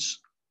that needs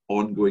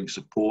ongoing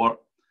support,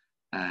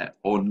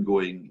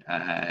 ongoing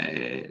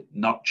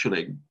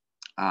nurturing,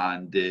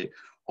 and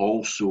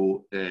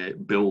also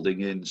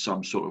building in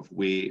some sort of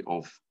way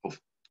of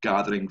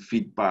gathering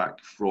feedback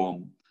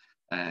from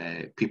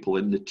people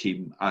in the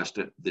team as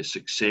to the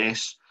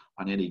success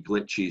and any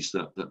glitches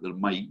that there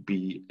might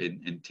be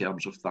in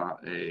terms of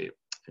that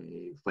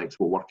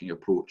flexible working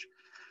approach.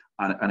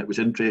 And it was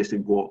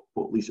interesting what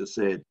Lisa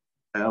said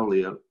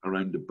earlier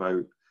around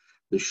about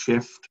the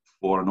shift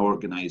for an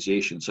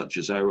organisation such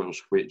as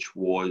ours, which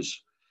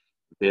was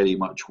very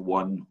much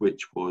one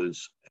which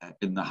was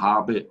in the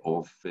habit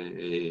of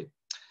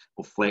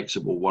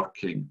flexible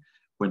working.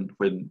 When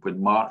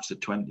March the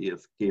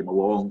 20th came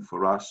along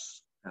for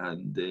us,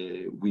 and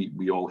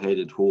we all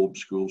headed home,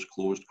 schools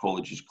closed,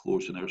 colleges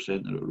closed, and our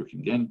centre at Rook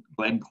and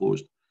Glen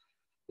closed,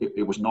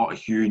 it was not a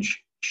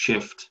huge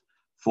shift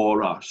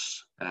for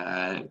us,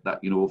 that,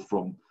 you know,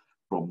 from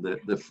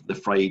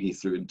the Friday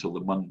through until the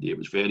Monday. It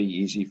was very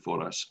easy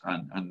for us,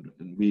 and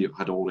we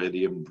had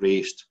already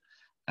embraced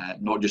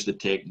not just the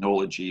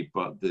technology,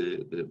 but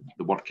the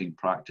working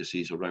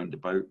practices around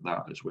about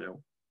that as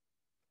well.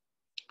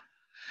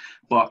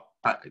 But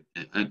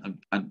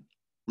and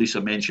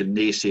Lisa mentioned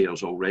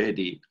naysayers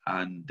already,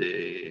 and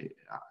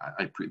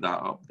I put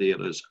that up there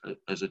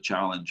as a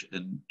challenge.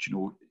 And, you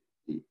know,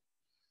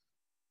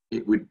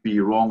 it would be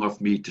wrong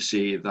of me to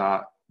say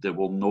that there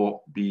will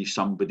not be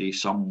somebody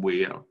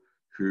somewhere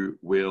who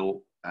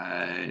will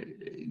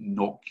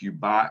knock you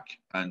back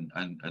and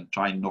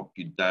try and knock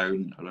you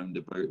down around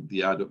about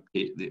the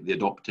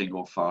adopting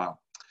of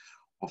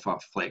a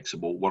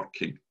flexible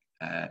working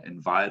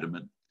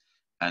environment.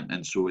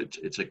 And so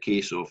it's a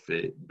case of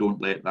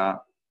don't let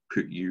that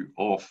put you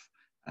off,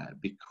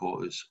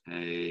 because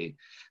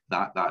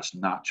that's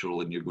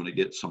natural, and you're going to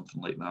get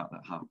something like that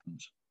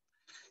happens.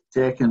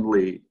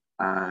 Secondly,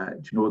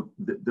 you know,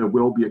 there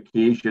will be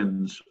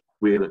occasions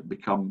where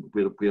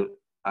where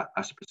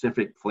a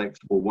specific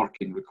flexible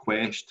working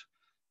request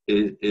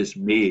is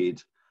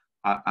made,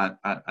 and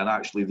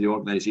actually the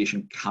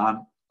organisation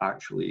can't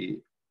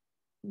actually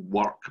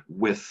work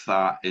with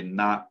that in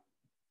that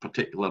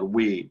particular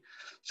way.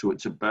 So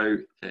it's about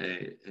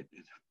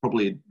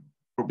probably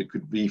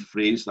could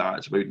rephrase that.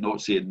 It's about not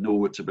saying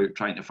no. It's about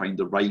trying to find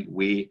the right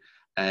way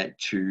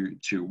to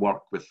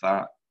work with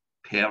that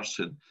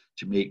person,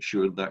 to make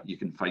sure that you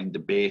can find the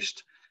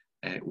best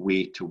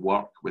way to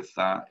work with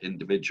that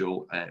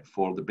individual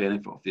for the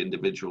benefit of the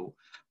individual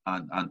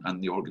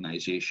and the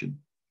organisation.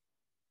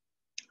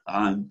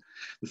 And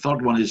the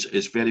third one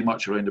is very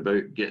much around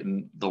about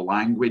getting the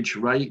language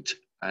right,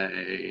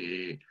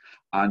 and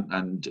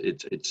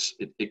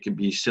it can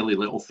be silly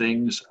little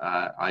things.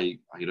 I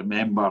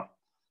remember,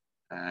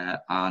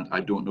 and I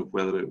don't know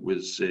whether it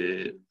was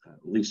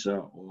Lisa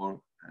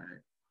or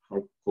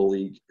her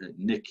colleague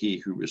Nikki,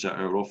 who was at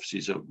our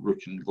offices at Rook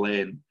and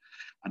Glen,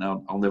 and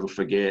I'll never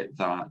forget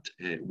that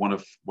one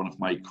of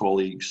my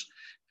colleagues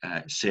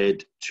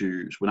said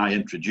to, when I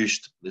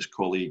introduced this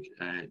colleague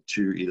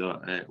to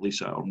either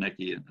Lisa or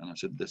Nikki, and I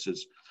said, this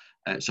is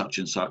such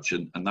and such,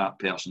 and that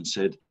person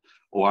said,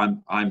 oh,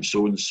 I'm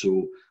so and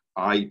so,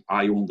 I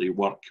only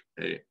work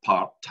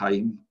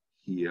part-time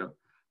here.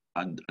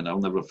 And I'll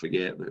never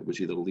forget that it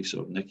was either Lisa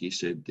or Nikki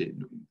said,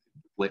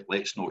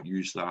 let's not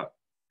use that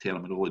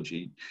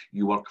terminology.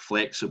 You work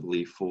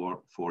flexibly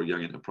for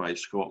Young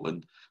Enterprise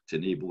Scotland to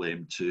enable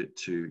them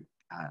to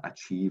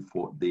achieve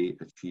what they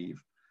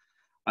achieve.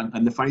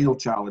 And the final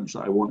challenge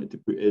that I wanted to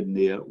put in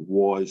there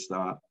was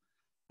that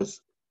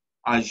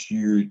as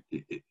you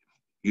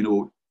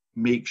know,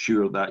 make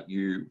sure that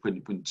you,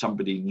 when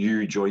somebody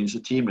new joins the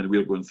team, and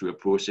we're going through a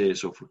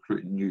process of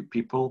recruiting new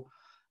people,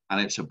 and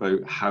it's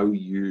about how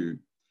you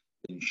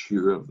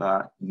ensure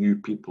that new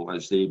people,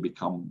 as they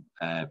become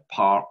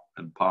part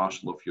and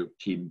parcel of your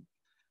team,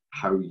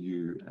 how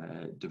you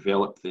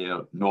develop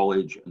their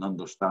knowledge and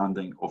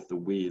understanding of the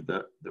way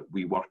that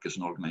we work as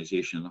an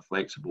organisation in a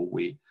flexible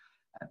way,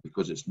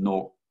 because it's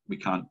not, we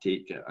can't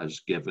take it as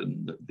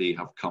given that they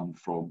have come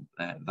from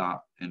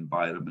that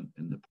environment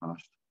in the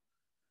past.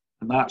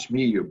 And that's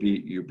me. You'll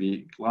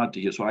be glad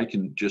to hear. So I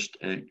can just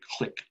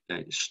click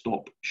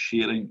stop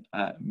sharing,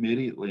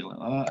 Mary, like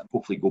that.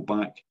 Hopefully go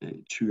back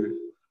to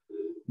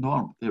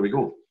Norm. There we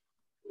go.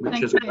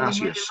 Thank you very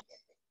much.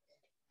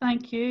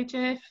 Thank you,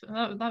 Jeff.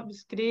 That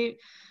was great.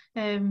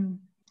 I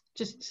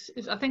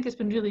think it's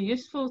been really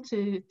useful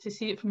to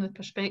see it from the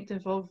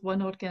perspective of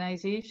one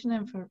organisation,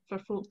 and for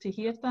folk to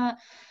hear that.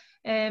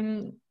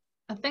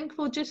 I think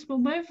we'll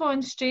move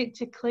on straight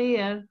to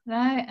Claire,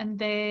 right? And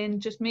then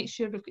just make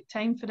sure we've got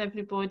time for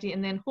everybody,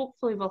 and then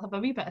hopefully we'll have a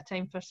wee bit of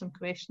time for some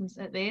questions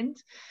at the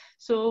end.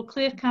 So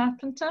Claire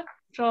Carpenter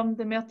from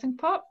the Melting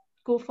Pot,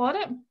 go for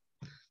it.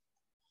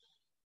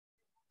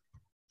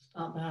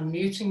 I'm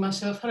muting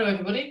myself. Hello,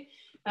 everybody.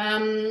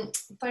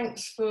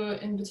 Thanks for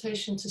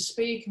invitation to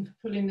speak and for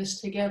pulling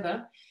this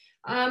together.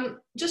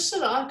 Just so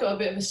that I've got a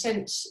bit of a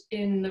sense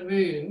in the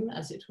room,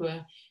 as it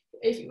were,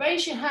 if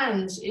raise your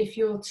hands if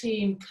your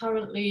team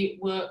currently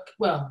work,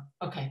 well,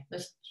 okay,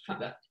 let's track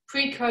that.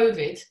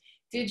 Pre-COVID,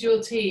 did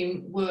your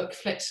team work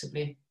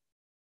flexibly?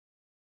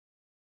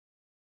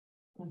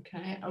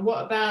 Okay, and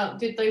what about,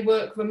 did they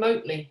work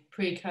remotely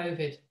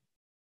pre-COVID?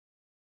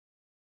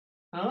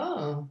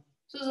 Oh,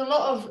 so there's a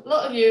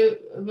lot of you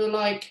were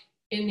like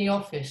in the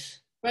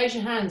office. Raise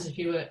your hands if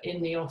you were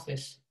in the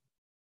office.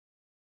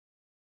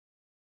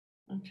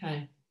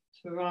 Okay,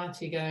 there's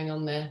variety going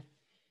on there.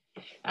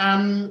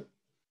 How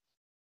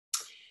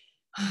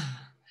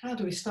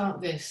do we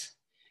start this?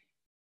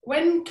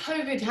 When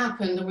COVID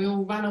happened and we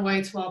all ran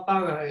away to our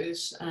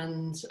boroughs,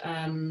 and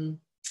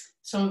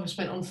some of us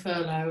went on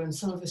furlough and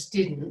some of us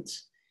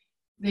didn't,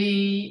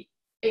 the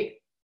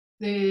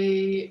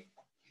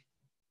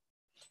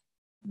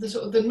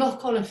sort of the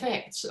knock-on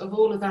effects of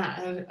all of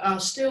that are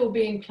still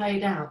being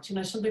played out. You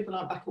know, some people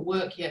aren't back at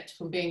work yet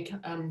from being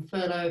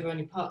furloughed or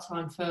only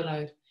part-time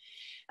furloughed.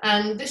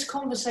 And this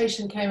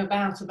conversation came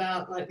about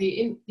like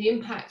the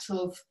impact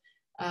of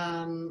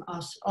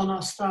us on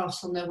our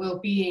staffs, on their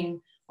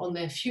well-being, on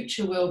their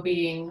future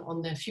well-being,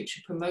 on their future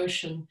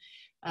promotion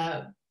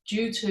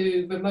due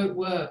to remote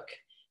work.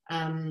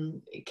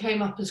 It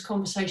came up as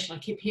conversation. I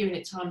keep hearing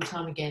it time and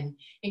time again.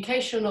 In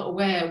case you're not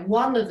aware,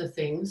 one of the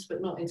things, but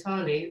not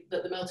entirely,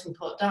 that the Melting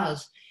Pot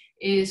does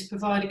is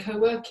provide a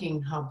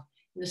co-working hub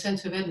in the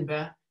centre of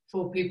Edinburgh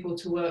for people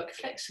to work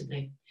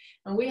flexibly.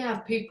 And we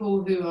have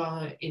people who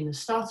are in the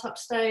startup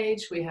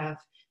stage. We have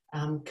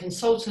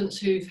consultants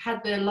who've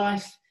had their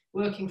life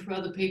working for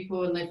other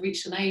people and they've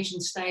reached an age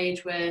and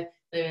stage where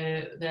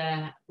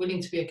they're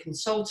willing to be a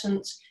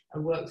consultant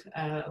and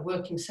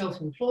working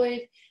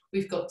self-employed.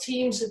 We've got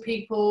teams of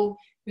people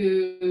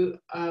who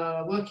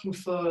are working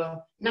for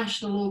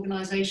national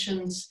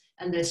organisations,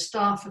 and their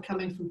staff are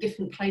coming from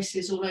different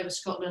places all over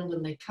Scotland,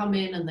 and they come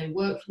in and they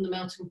work from the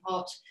Melting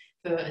Pot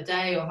for a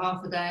day or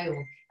half a day,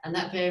 and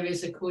that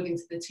varies according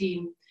to the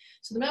team.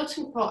 So the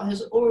Melting Pot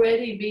has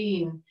already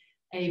been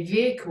a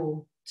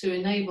vehicle to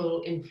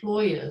enable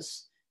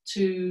employers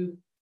to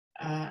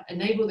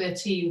enable their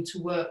team to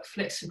work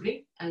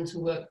flexibly and to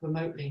work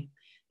remotely.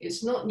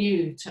 It's not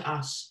new to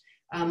us.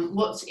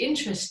 What's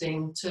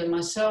interesting to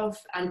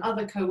myself and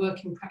other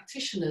co-working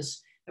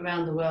practitioners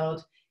around the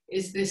world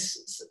is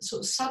this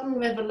sort of sudden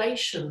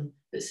revelation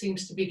that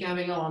seems to be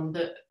going on,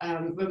 that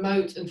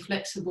remote and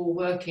flexible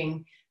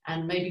working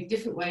and maybe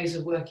different ways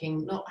of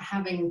working, not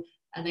having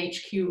an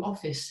HQ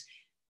office,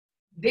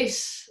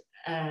 this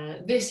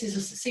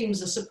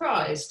seems a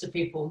surprise to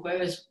people,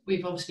 whereas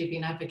we've obviously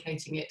been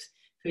advocating it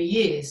for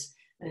years.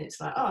 And it's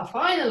like, oh,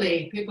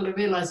 finally, people are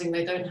realizing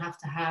they don't have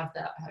to have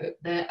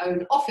their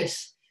own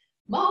office.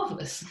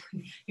 Marvelous.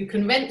 You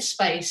can rent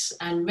space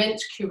and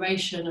rent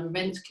curation and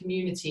rent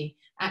community,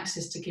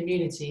 access to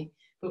community,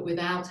 but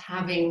without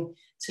having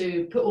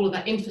to put all of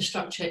that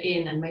infrastructure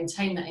in and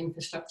maintain that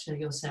infrastructure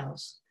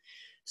yourselves.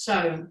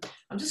 So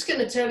I'm just going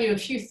to tell you a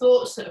few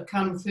thoughts that have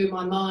come through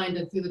my mind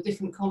and through the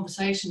different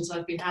conversations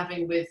I've been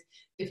having with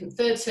different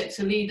third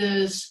sector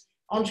leaders,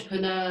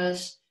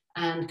 entrepreneurs,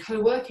 and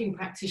co-working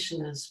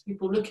practitioners,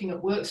 people looking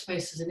at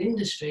workspace as an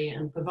industry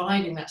and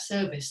providing that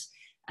service.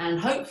 And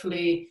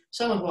hopefully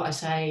some of what I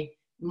say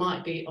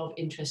might be of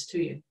interest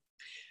to you.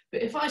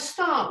 But if I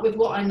start with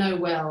what I know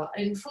well,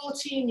 in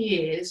 14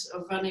 years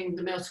of running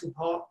the Melting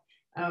Pot,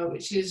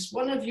 which is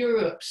one of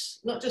Europe's,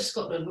 not just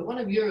Scotland, but one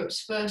of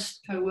Europe's first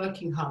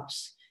co-working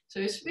hubs. So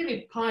it's really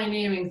a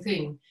pioneering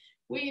thing.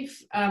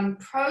 We've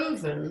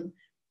proven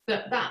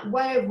that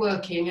way of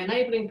working,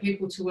 enabling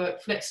people to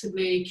work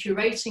flexibly,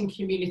 curating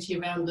community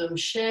around them,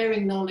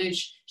 sharing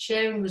knowledge,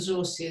 sharing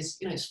resources,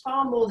 you know, it's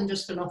far more than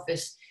just an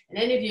office. And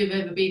any of you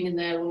have ever been in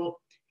there,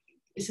 well,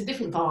 it's a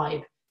different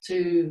vibe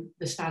to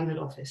the standard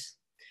office.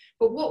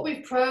 But what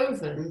we've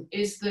proven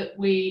is that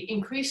we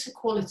increase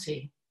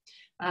equality.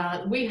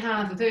 We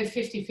have a very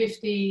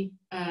 50-50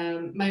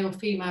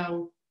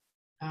 male-female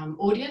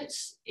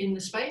audience in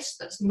the space.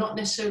 That's not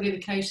necessarily the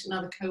case in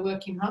other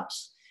co-working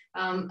hubs.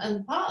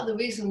 And part of the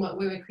reason why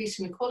we're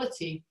increasing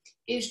equality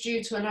is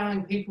due to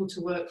allowing people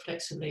to work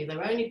flexibly.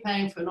 They're only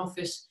paying for an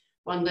office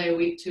 1 day a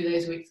week, 2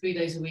 days a week, 3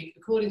 days a week,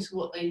 according to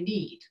what they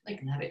need. They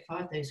can have it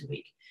 5 days a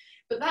week.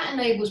 But that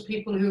enables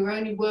people who are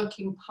only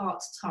working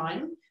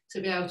part-time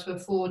to be able to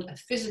afford a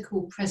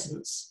physical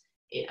presence,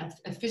 a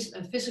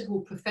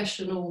physical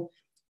professional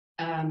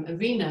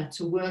arena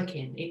to work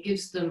in. It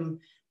gives them,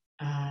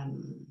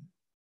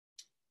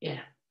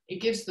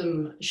 it gives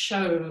them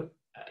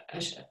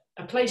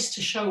a place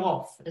to show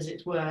off, as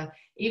it were,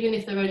 even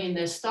if they're only in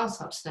their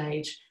startup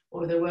stage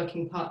or they're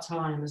working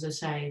part-time, as I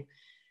say.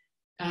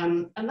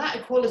 And that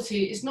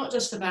equality is not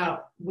just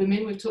about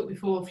women. We've talked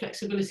before,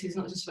 flexibility is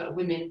not just about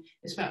women,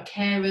 it's about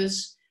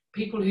carers,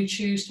 people who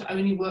choose to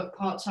only work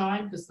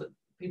part-time, because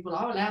people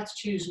are allowed to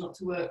choose not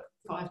to work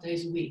 5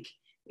 days a week.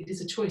 It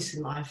is a choice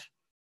in life.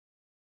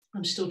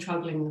 I'm still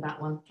struggling with that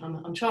one.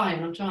 I'm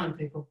trying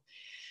people.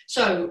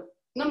 So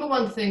number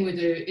one thing we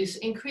do is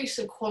increase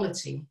the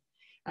quality.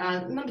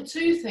 Number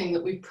two thing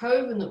that we've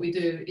proven that we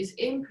do is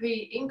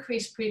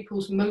increase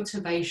people's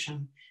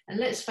motivation. And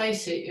let's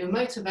face it, your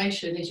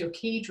motivation is your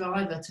key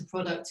driver to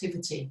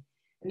productivity.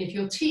 And if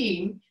your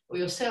team or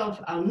yourself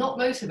are not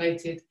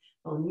motivated,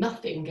 well,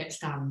 nothing gets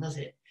done, does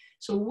it?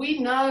 So we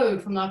know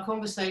from our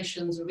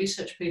conversations with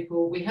research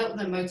people, we help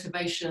their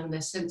motivation, their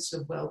sense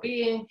of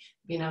well-being,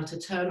 being able to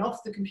turn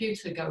off the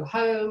computer, go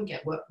home,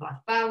 get work-life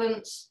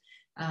balance,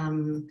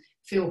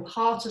 feel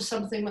part of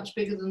something much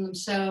bigger than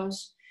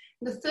themselves.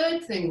 The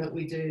third thing that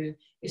we do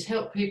is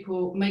help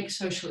people make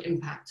social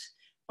impact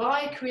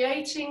by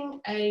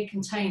creating a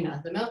container.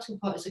 The melting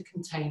pot is a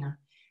container.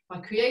 By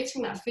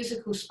creating that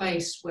physical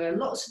space where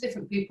lots of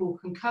different people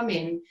can come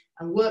in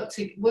and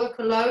work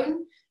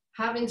alone,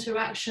 have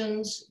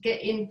interactions,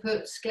 get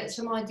inputs, get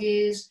some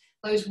ideas,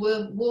 those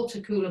water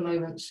cooler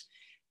moments,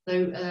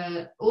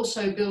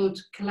 also build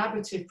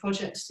collaborative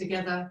projects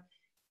together,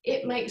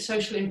 it makes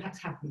social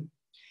impact happen.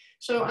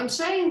 So I'm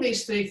saying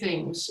these three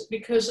things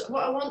because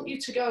what I want you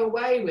to go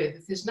away with,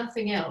 if there's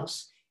nothing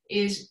else,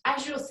 is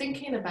as you're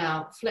thinking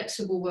about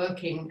flexible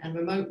working and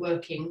remote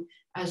working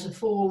as a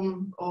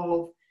form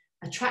of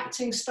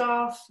attracting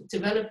staff,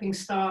 developing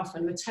staff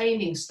and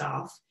retaining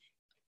staff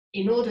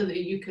in order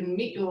that you can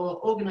meet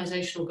your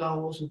organisational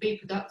goals and be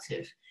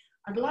productive,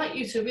 I'd like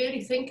you to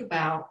really think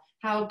about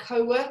how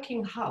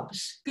co-working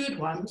hubs, good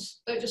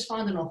ones, don't just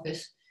find an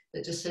office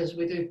that just says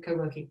we do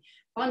co-working,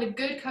 find a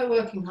good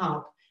co-working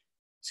hub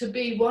to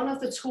be one of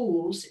the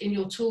tools in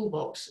your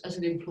toolbox as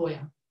an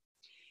employer.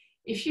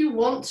 If you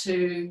want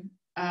to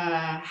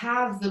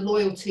have the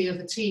loyalty of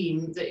a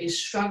team that is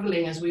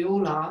struggling, as we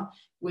all are,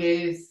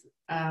 with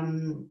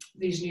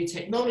these new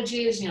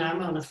technologies, you know,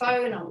 I'm on the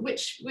phone,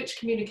 which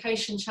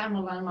communication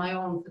channel am I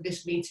on for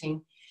this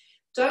meeting?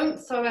 Don't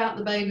throw out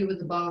the baby with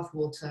the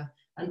bathwater.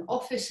 An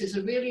office is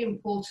a really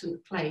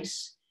important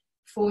place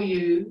for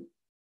you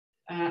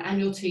and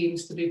your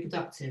teams to be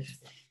productive.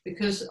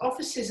 Because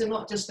offices are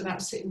not just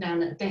about sitting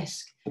down at a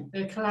desk,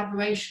 they're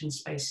collaboration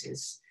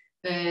spaces.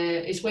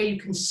 It's where you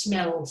can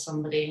smell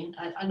somebody.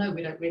 I know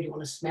we don't really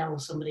want to smell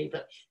somebody,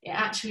 but it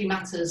actually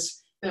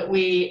matters that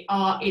we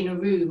are in a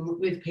room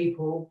with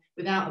people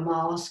without a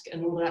mask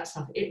and all that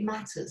stuff. It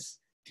matters.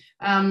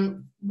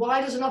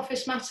 Why does an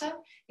office matter?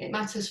 It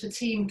matters for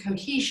team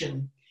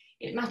cohesion.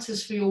 It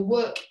matters for your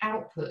work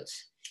output.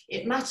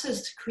 It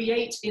matters to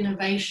create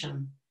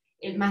innovation.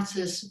 It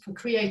matters for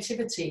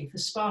creativity, for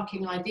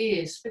sparking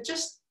ideas, for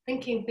just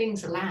thinking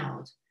things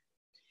aloud.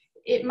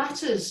 It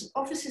matters,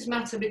 offices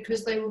matter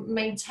because they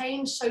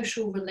maintain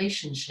social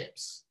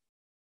relationships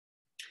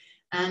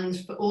and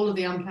for all of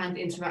the unplanned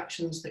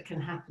interactions that can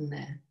happen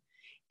there.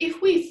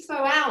 If we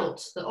throw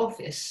out the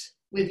office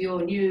with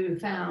your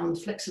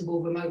newfound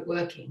flexible remote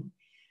working,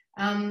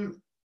 the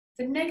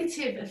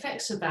negative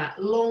effects of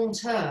that long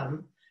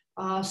term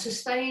are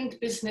sustained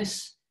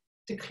business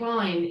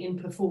decline in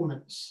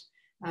performance,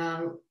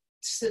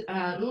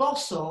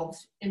 loss of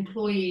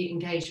employee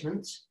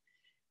engagement,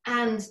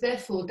 and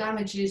therefore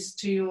damages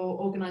to your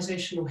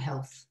organisational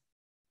health.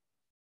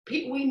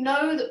 We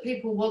know that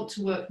people want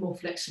to work more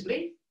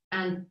flexibly,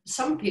 and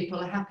some people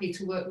are happy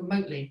to work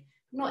remotely,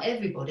 not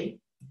everybody.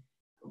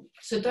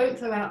 So don't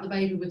throw out the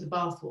baby with the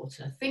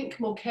bathwater. Think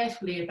more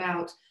carefully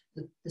about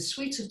the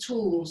suite of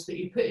tools that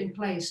you put in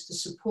place to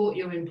support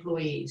your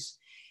employees.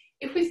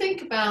 If we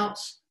think about,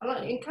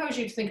 I encourage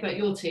you to think about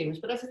your teams,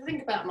 but if I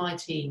think about my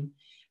team,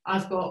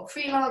 I've got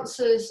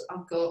freelancers,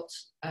 I've got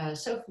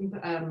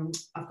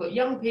I've got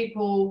young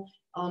people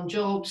on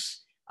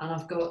jobs, and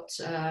I've got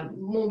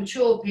more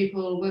mature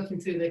people working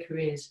through their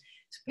careers.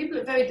 So people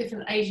at very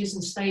different ages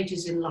and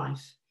stages in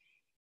life.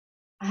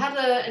 I had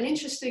an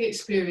interesting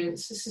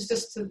experience. This is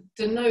just to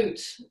denote,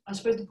 I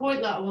suppose the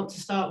point that I want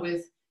to start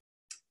with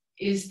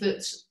is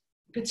that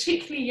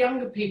particularly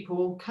younger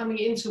people coming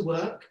into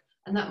work,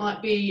 and that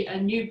might be a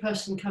new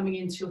person coming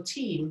into your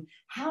team,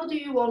 how do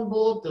you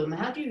onboard them?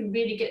 How do you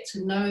really get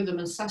to know them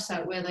and suss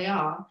out where they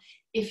are?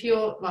 If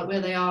you're like where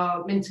they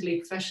are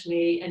mentally,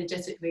 professionally,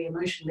 energetically,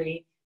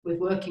 emotionally with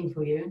working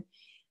for you,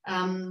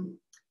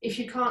 if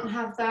you can't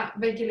have that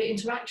regular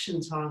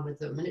interaction time with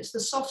them. And it's the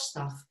soft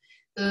stuff.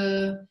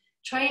 The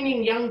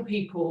training young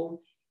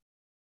people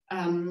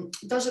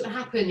doesn't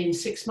happen in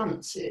 6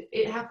 months.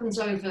 It happens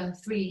over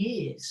 3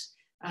 years.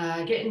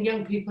 Getting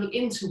young people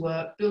into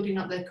work, building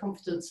up their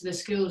confidence, their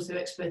skills, their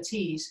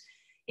expertise.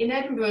 In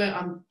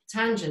Edinburgh,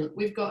 tangent,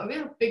 we've got a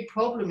real big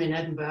problem in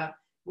Edinburgh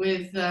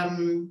with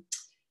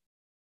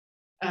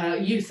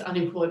youth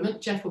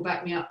unemployment. Jeff will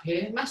back me up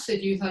here.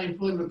 Massive youth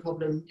unemployment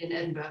problem in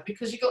Edinburgh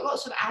because you've got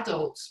lots of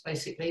adults,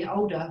 basically,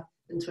 older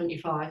than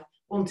 25,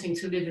 wanting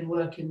to live and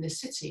work in this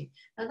city.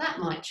 Now that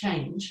might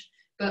change,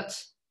 but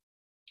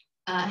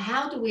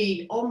how do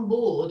we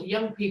onboard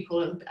young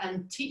people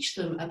and teach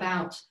them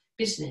about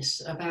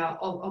business, about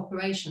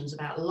operations,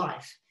 about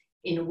life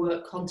in a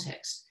work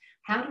context?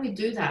 How do we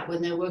do that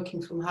when they're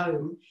working from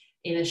home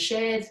in a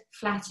shared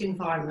flat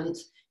environment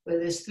where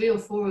there's 3 or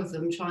 4 of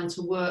them trying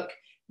to work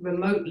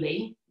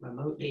remotely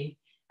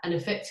and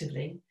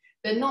effectively?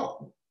 They're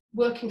not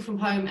working from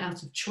home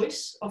out of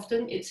choice.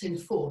 Often it's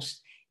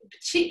enforced,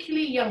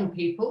 particularly young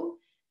people,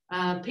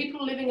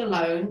 people living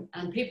alone,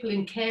 and people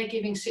in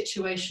caregiving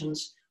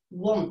situations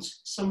want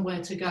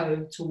somewhere to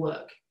go to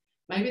work.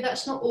 Maybe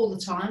that's not all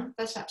the time,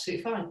 that's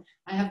absolutely fine.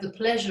 I have the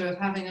pleasure of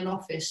having an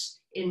office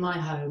in my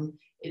home.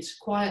 It's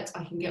quiet,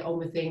 I can get on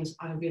with things,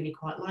 I really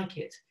quite like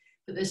it.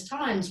 But there's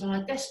times when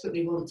I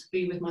desperately want to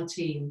be with my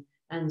team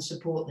and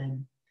support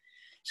them.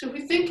 So if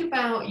we think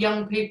about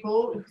young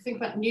people, if we think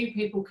about new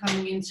people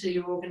coming into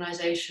your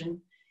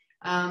organisation,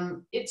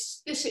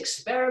 it's this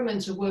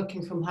experiment of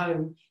working from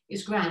home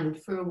is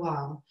grand for a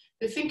while.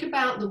 But think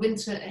about the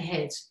winter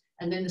ahead,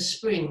 and then the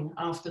spring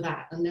after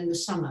that, and then the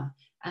summer,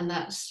 and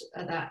that's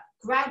that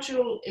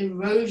gradual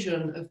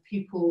erosion of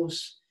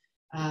people's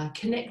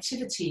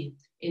connectivity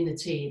in the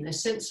team, a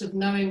sense of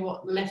knowing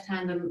what left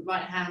hand and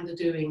right hand are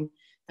doing,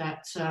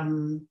 that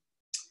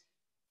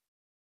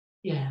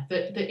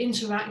the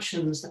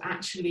interactions that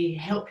actually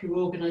help your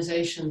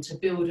organisation to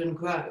build and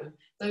grow,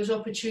 those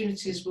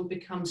opportunities will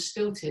become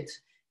stilted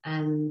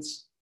and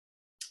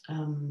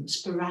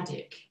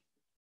sporadic.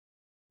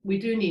 We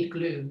do need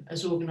glue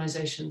as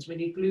organisations. We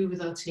need glue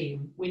with our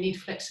team. We need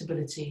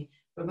flexibility.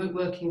 Remote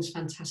working is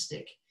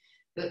fantastic.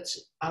 But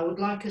I would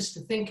like us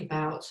to think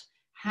about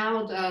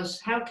how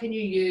can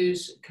you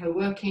use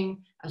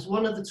co-working as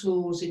one of the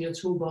tools in your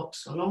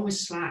toolbox, along with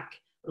Slack,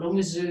 along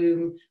with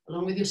Zoom,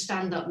 along with your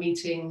stand-up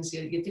meetings,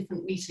 your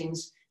different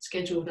meetings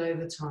scheduled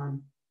over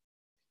time.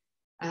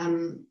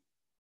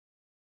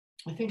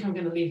 I think I'm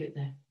going to leave it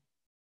there.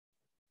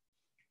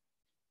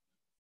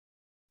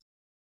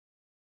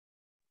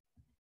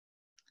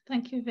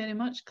 Thank you very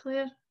much,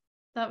 Claire.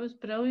 That was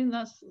brilliant.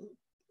 That's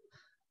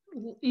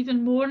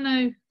even more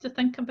now to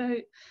think about.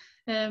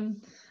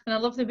 And I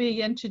love the way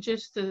you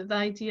introduced the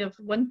idea of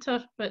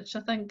winter, which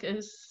I think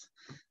is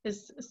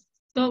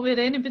not where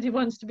anybody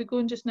wants to be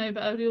going just now,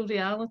 but a real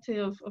reality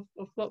of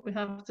what we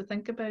have to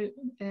think about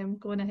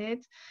going ahead.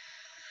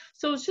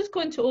 So it's just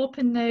going to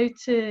open now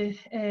to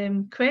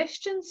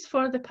questions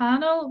for the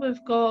panel.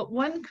 We've got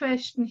one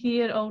question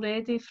here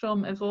already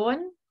from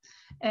Yvonne,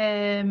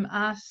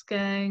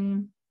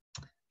 asking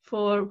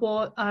for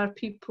what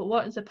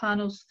is the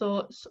panel's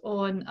thoughts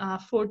on a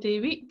 4-day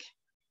week?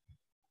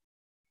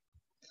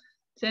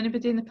 Does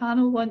anybody in the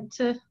panel want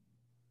to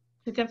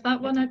give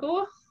that one a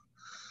go?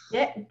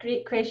 Yeah,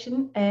 great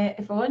question,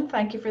 Yvonne.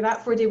 Thank you for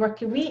that. 4-day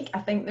working week. I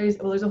think there's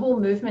a whole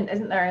movement,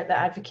 isn't there, that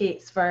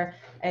advocates for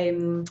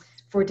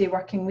 4-day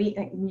working week.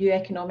 I think New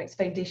Economics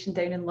Foundation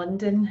down in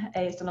London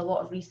has done a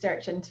lot of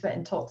research into it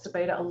and talks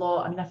about it a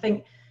lot. I mean, I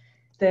think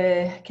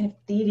the kind of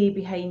theory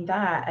behind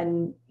that,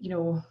 and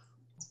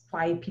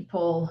why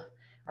people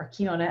are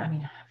keen on it. I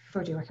mean,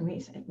 4-day working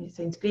week, it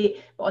sounds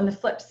great, but on the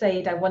flip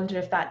side, I wonder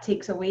if that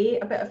takes away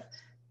a bit of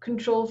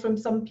control from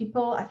some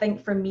people. I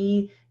think for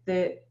me,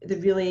 the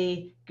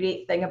really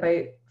great thing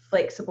about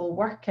flexible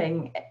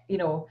working,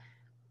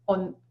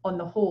 on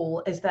the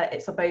whole, is that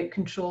it's about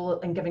control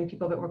and giving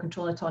people a bit more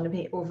control and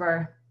autonomy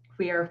over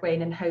where,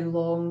 when, and how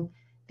long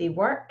they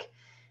work.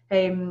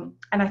 And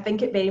I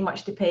think it very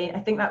much depends. I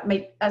think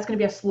that's going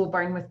to be a slow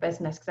burn with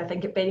business, because I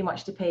think it very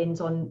much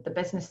depends on the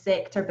business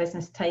sector,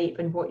 business type,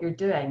 and what you're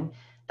doing.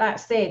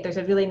 That said, there's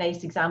a really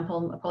nice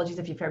example, apologies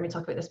if you've heard me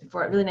talk about this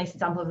before, a really nice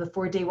example of the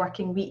 4-day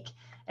working week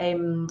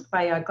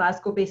by a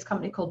Glasgow-based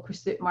company called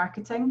Pursuit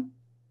Marketing.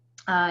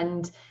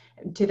 And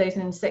in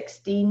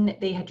 2016,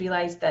 they had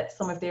realised that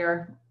some of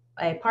their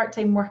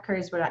part-time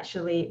workers were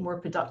actually more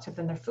productive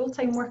than their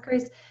full-time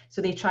workers. So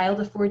they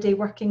trialled a 4-day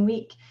working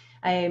week.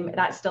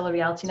 That's still a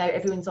reality now.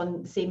 Everyone's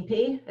on the same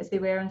pay as they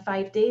were on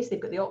 5 days. They've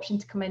got the option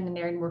to come in and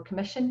earn more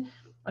commission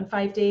on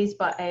 5 days,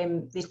 but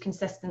they've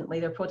consistently,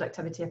 their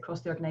productivity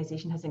across the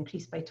organisation has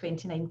increased by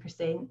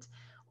 29%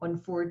 on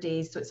 4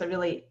 days. So it's a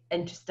really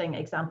interesting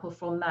example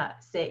from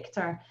that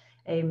sector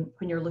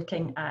when you're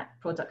looking at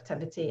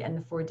productivity in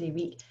the 4-day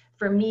week.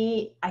 For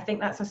me, I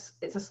think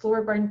it's a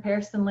slower burn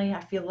personally.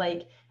 I feel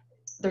like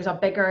there's a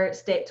bigger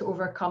step to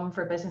overcome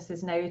for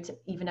businesses now to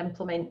even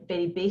implement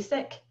very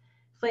basic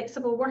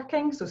flexible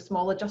working, so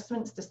small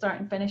adjustments to start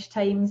and finish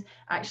times,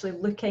 actually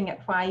looking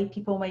at why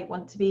people might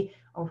want to be,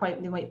 or why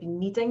they might be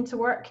needing to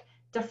work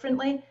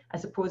differently,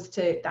 as opposed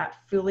to that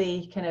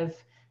fully kind of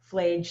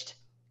fledged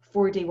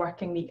 4-day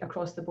working week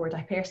across the board.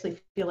 I personally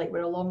feel like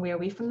we're a long way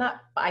away from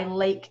that, but I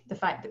like the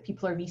fact that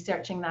people are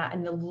researching that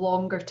and the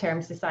longer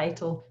term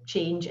societal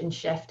change and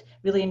shift,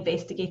 really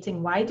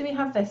investigating why do we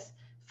have this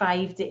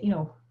 5-day,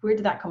 where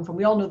did that come from?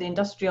 We all know the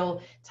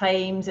industrial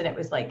times, and it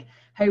was like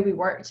how we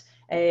worked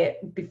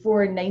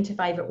before 9 to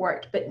 5 at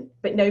work,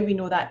 but now we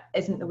know that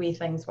isn't the way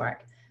things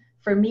work.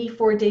 For me,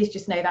 4 days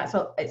just now,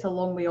 it's a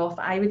long way off.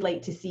 I would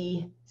like to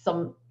see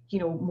some,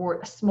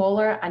 more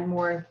smaller and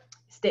more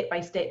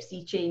step-by-step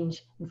sea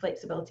change and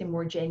flexibility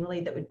more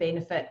generally that would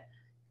benefit,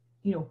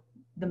 the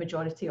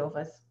majority of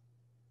us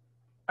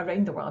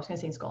around the world. I was going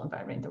to say in Scotland,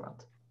 but around the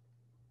world.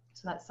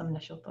 So that's some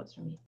initial thoughts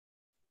from me.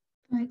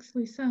 Thanks,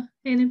 Lisa.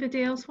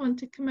 Anybody else want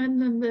to come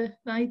in on the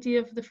idea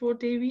of the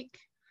 4-day week?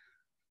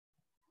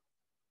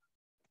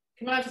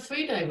 Can I have a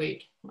 3-day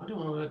week? I don't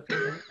want to work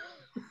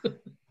 3 days.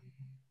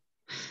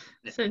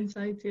 Sounds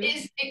ideal.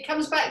 It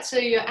comes back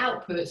to your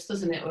outputs,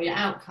 doesn't it, or your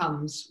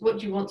outcomes. What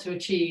do you want to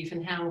achieve,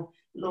 and how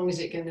long is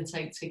it going to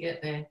take to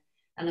get there?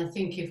 And I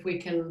think if we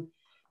can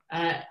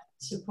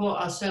support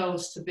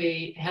ourselves to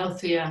be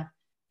healthier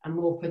and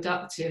more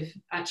productive,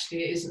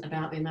 actually it isn't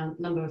about the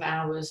number of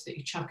hours that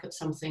you chuck at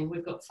something.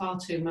 We've got far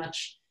too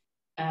much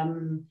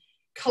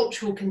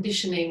cultural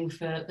conditioning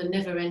for the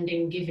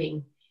never-ending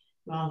giving,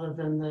 rather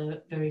than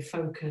the very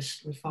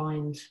focused,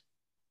 refined,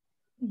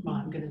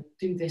 right, I'm going to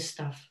do this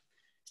stuff.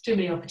 There's too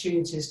many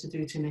opportunities to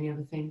do too many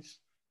other things.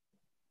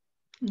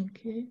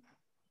 Okay.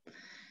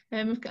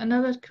 We've got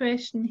another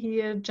question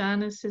here.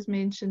 Janice has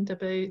mentioned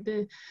about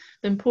the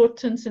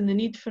importance and the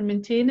need for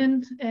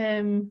maintaining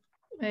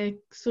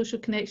social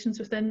connections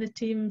within the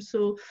team.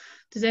 So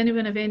does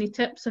anyone have any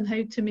tips on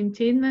how to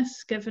maintain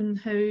this, given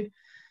how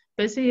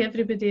busy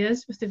everybody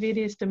is with the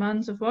various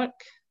demands of work?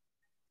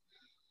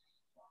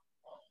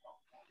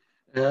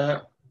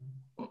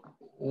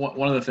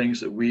 One of the things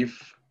that we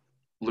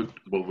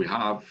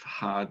have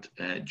had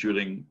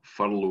during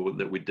furlough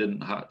that we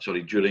didn't have,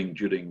 during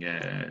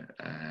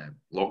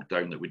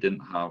lockdown that we didn't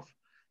have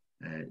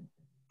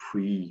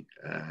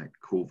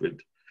pre-COVID,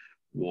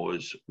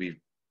 was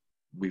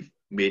we've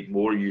made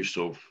more use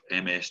of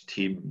MS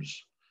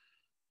Teams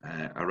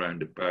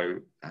around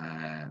about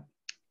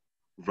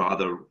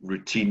rather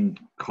routine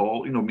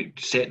call,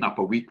 setting up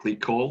a weekly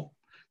call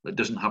that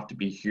doesn't have to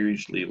be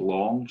hugely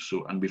long.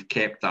 So, and we've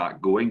kept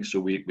that going. So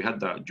we had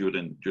that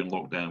during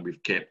lockdown.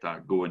 We've kept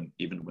that going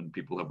even when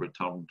people have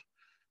returned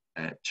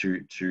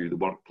to the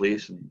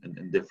workplace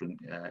in different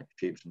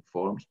shapes and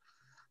forms.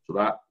 So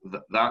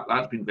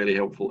that's been very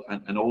helpful,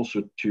 and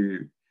also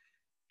to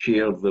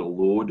share the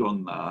load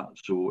on that.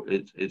 So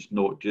it's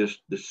not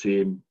just the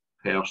same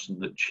person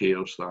that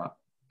shares that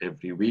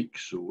every week.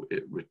 So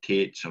it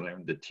rotates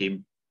around the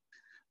team,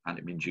 and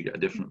it means you get a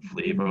different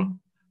flavour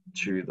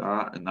to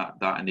that, and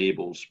that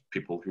enables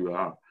people who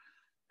are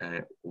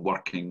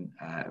working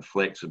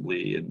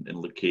flexibly in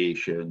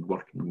location,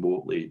 working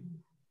remotely,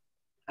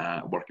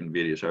 working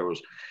various hours,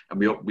 and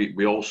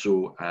we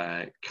also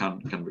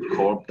can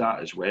record that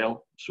as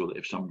well, so that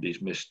if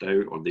somebody's missed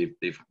out or they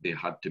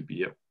had to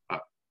be at a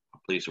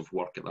place of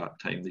work at that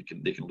time, they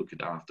can look at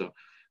it after,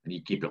 and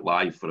you keep it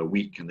live for a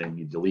week, and then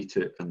you delete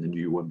it, and the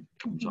new one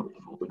comes up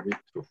the following week.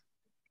 So it's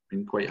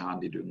been quite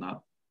handy doing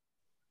that.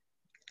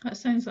 That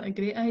sounds like a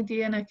great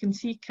idea, and I can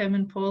see Kim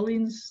and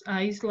Pauline's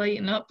eyes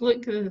lighting up.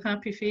 Look at the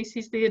happy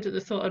faces there at the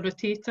thought of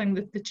rotating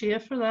the chair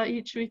for that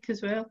each week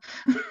as well.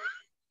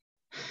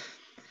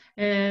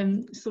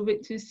 So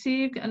wait to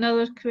see, you've got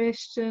another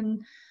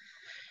question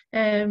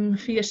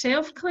for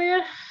yourself,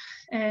 Claire,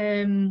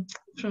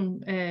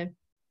 from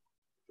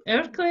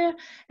our Claire.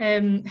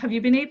 Have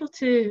you been able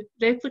to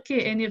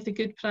replicate any of the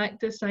good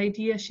practice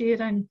idea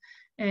sharing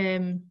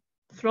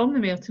from the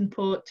melting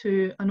pot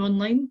to an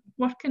online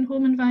working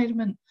home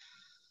environment?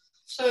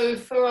 So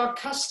for our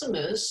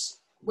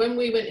customers, when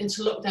we went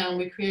into lockdown,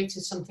 we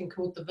created something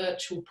called the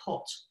virtual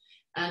pot,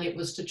 and it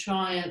was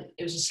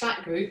it was a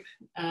Slack group,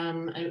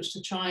 and it was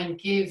to try and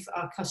give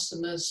our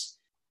customers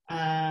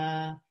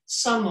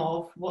some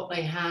of what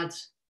they had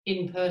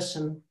in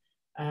person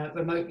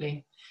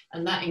remotely.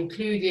 And that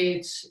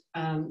included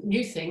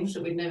new things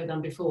that we'd never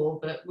done before,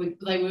 but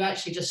they were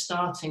actually just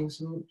starting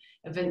some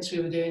events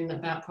we were doing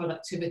about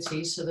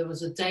productivity. So there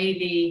was a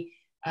daily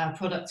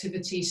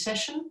productivity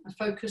session, a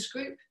focus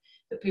group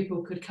that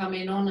people could come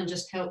in on and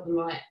just help them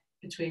write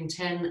between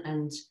 10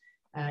 and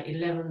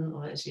 11,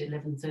 or actually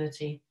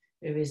 11:30.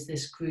 There is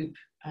this group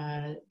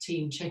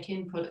team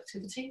check-in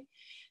productivity.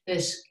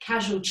 There's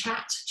casual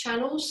chat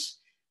channels.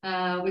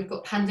 We've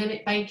got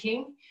pandemic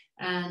baking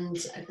and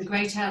the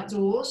great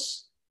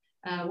outdoors.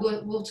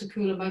 Water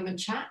cooler moment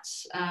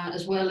chats,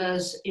 as well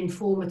as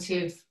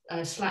informative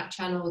Slack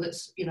channel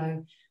that's,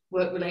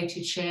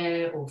 work-related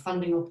share or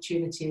funding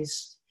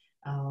opportunities,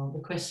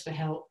 requests for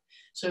help.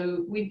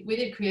 So we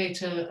did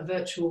create a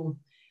virtual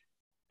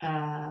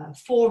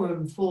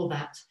forum for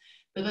that.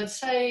 But I'd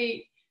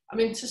say,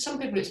 to some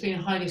people it's been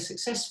highly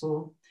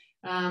successful,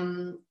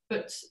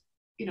 but,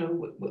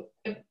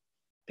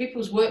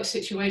 people's work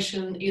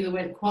situation either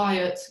went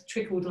quiet,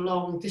 trickled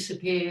along,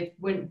 disappeared,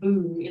 went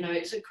boom.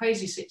 It's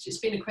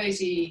been a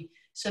crazy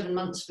 7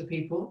 months for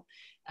people,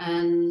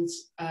 and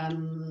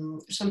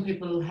some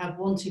people have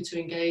wanted to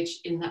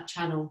engage in that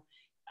channel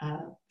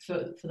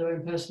for their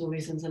own personal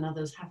reasons, and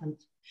others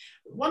haven't.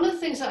 One of the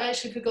things I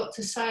actually forgot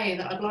to say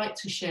that I'd like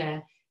to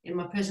share in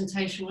my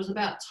presentation was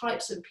about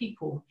types of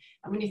people.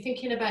 And when you're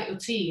thinking about your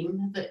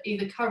team, that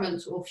either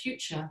current or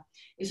future,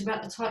 is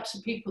about the types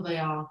of people they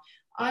are.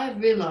 I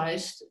have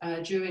realised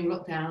during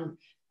lockdown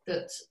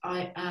that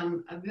I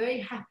am a very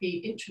happy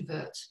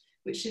introvert,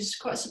 which is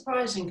quite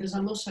surprising because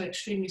I'm also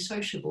extremely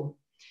sociable,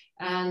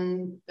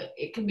 and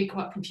it can be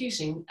quite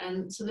confusing.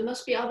 And so there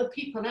must be other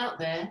people out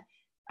there.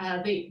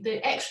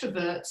 The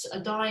extroverts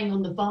are dying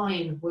on the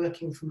vine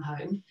working from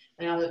home.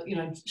 They are,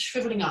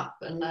 shriveling up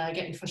and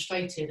getting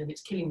frustrated, and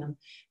it's killing them.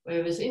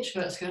 Whereas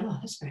introverts go, oh,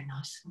 that's very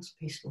nice, that's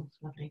peaceful,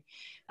 it's lovely.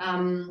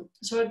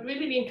 So I'd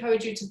really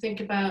encourage you to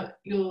think about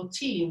your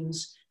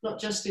teams not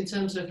just in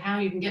terms of how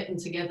you can get them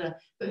together,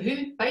 but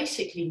who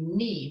basically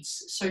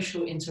needs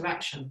social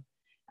interaction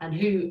and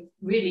who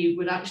really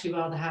would actually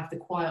rather have the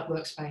quiet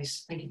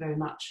workspace. Thank you very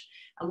much.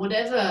 And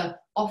whatever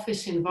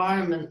office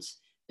environment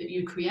that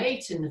you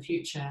create in the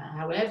future,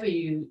 however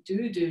you do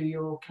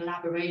your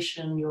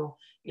collaboration, your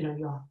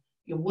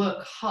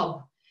work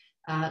hub,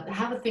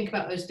 have a think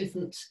about those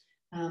different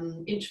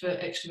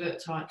introvert,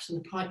 extrovert types in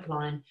the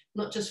pipeline,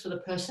 not just for the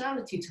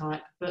personality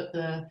type, but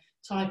the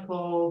type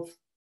of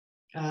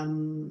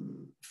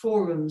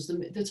forums,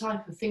 the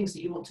type of things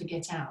that you want to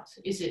get out.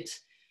 Is it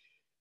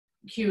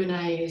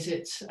Q&A? Is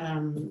it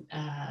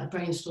a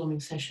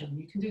brainstorming session?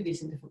 You can do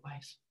these in different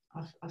ways.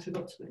 I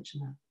forgot to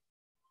mention that.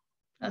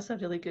 That's a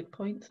really good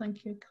point.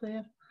 Thank you,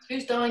 Claire.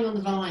 Who's dying on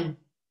the vine,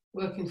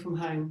 working from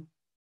home?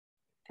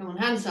 Come on,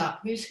 hands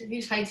up.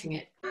 Who's hating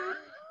it?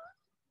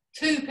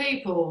 2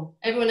 people.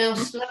 Everyone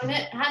else loving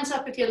it? Hands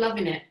up if you're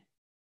loving it.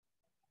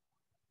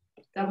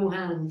 Double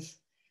hands.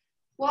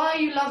 Why are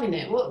you loving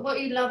it? What are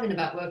you loving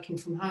about working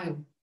from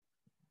home?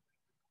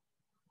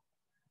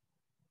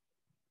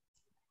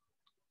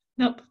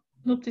 Nope,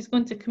 nobody's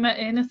going to commit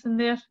anything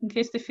there in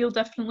case they feel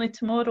differently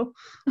tomorrow.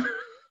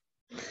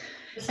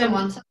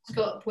 Someone's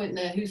got a point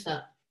there. Who's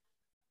that?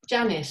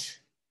 Janice.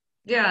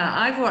 Yeah,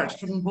 I've worked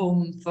from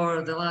home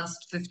for the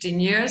last 15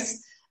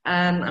 years.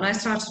 And I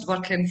started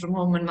working from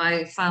home when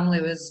my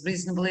family was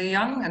reasonably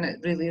young, and it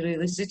really,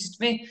 really suited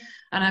me.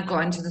 And I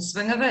got into the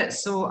swing of it.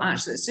 So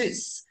actually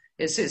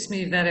it suits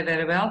me very,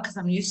 very well because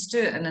I'm used to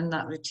it and in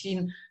that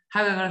routine.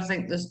 However, I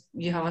think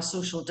you have a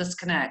social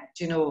disconnect,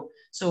 you know.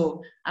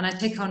 So, and I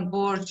take on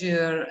board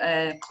your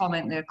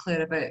comment there,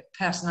 Claire, about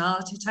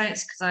personality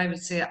types, because I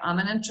would say I'm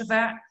an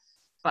introvert,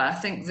 but I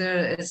think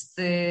there is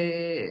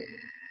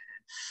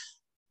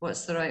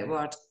what's the right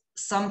word?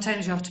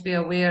 Sometimes you have to be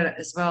aware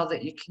as well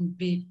that you can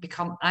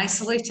become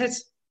isolated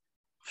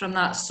from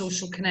that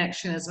social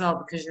connection as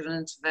well because you're an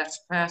introverted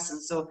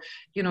person. So,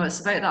 you know, it's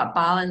about that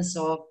balance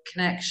of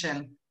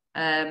connection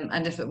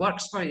and if it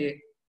works for you.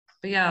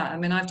 But yeah, I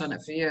mean, I've done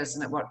it for years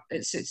and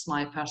it suits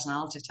my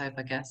personality type,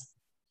 I guess.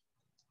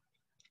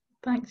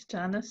 Thanks,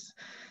 Janice.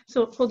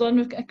 So hold on,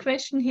 we've got a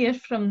question here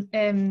from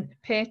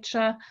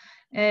Petra.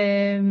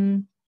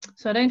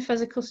 So around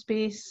physical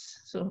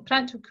space, so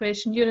practical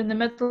question, you're in the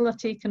middle of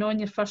taking on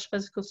your first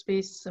physical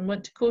space and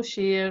want to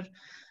co-share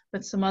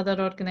with some other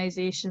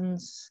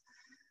organisations,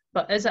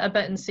 but is it a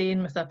bit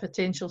insane with a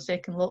potential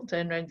second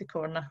lockdown round the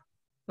corner?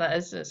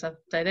 It's a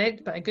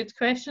direct but a good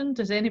question.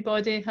 Does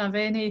anybody have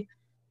any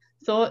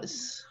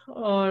thoughts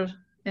or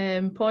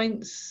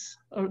points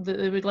or that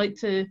they would like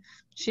to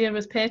share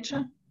with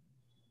Petra?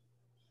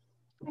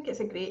 I think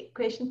it's a great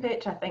question,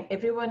 Petra. I think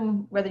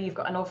everyone, whether you've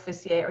got an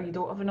office yet or you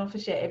don't have an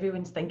office yet,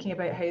 everyone's thinking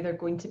about how they're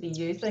going to be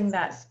using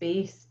that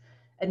space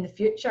in the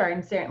future.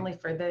 And certainly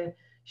for the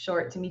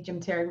short to medium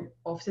term,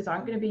 offices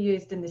aren't going to be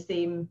used in the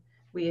same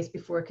way as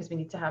before because we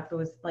need to have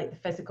those, like the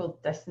physical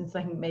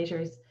distancing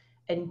measures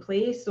in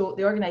place. So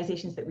the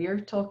organisations that we're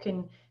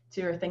talking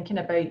to are thinking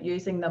about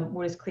using them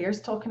more as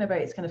Claire's talking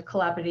about. It's kind of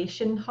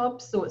collaboration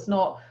hubs. So it's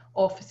not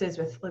offices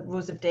with like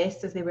rows of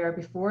desks as they were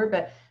before,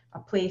 but a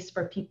place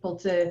for people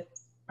to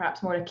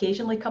perhaps more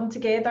occasionally come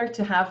together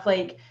to have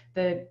like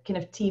the kind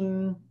of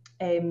team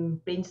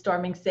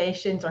brainstorming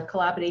sessions or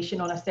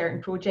collaboration on a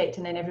certain project,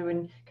 and then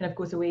everyone kind of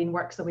goes away and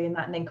works away in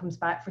that and then comes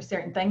back for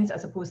certain things,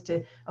 as opposed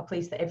to a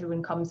place that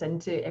everyone comes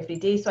into every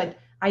day. So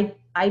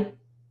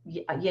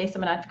yes,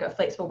 I'm an advocate of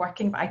flexible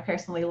working, but I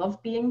personally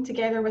love being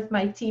together with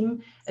my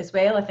team as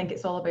well. I think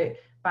it's all about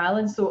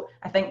balance. So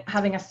I think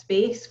having a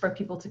space for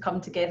people to come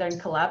together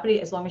and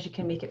collaborate, as long as you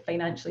can make it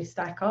financially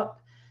stack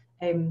up,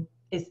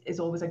 is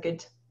always a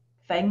good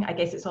thing. I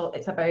guess it's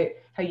about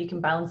how you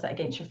can balance it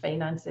against your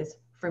finances.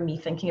 For me,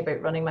 thinking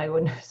about running my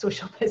own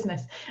social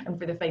business and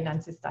for the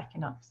finances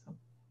stacking up. So.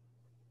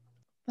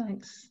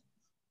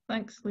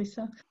 Thanks,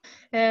 Lisa.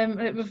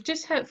 Right, we've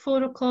just hit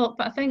 4 o'clock,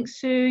 but I think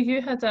Sue,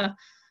 you had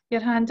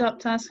your hand up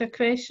to ask a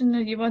question.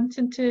 Are you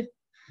wanting to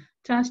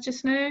ask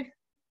just now?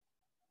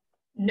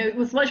 No, it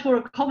was much more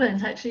a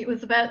comment actually. It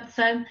was about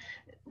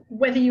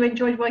whether you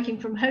enjoyed working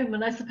from home,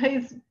 and I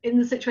suppose in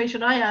the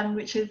situation I am,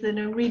 which is in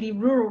a really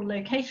rural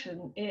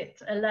location,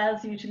 it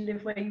allows you to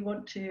live where you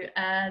want to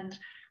and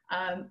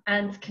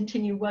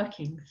continue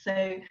working.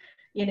 So,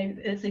 you know,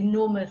 there's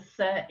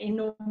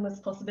enormous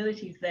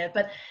possibilities there.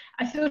 But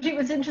I thought it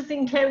was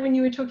interesting, Claire, when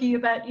you were talking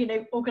about, you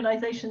know,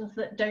 organisations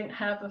that don't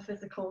have a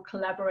physical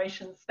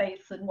collaboration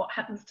space and what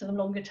happens to them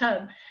longer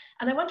term.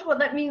 And I wonder what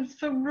that means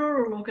for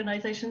rural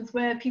organisations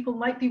where people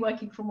might be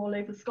working from all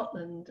over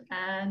Scotland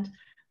and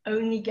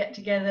only get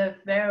together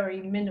very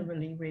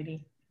minimally,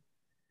 really.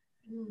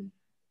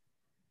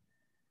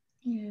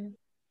 Yeah.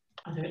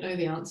 I don't know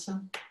the answer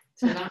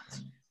to that.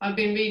 I've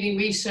been reading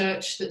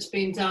research that's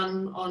been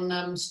done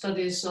on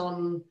studies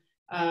on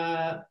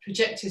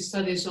projected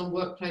studies on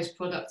workplace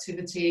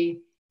productivity,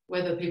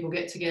 whether people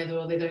get together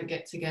or they don't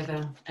get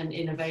together, and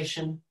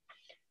innovation.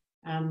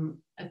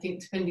 I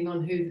think depending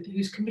on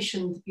who's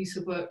commissioned the piece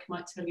of work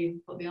might tell you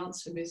what the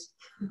answer is.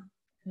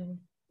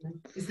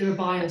 Is there a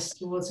bias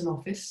towards an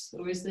office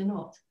or is there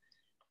not?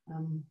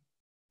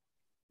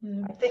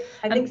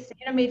 I think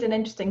Sarah made an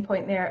interesting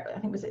point there. I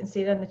think was it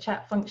Sarah in the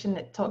chat function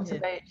that talked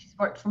about she's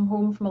worked from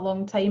home from a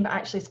long time, but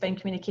actually has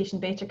found communication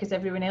better because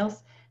everyone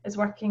else is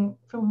working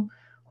from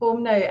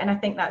home now. And I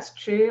think that's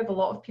true of a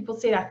lot of people,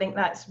 Sarah. I think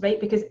that's right,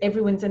 because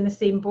everyone's in the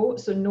same boat,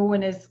 so no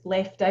one is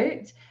left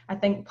out. I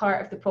think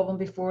part of the problem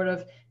before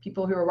of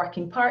people who are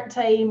working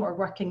part-time or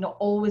working not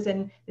always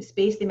in the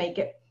space, they might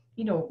get,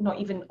 you know, not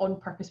even on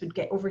purpose, would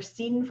get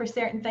overseen for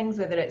certain things,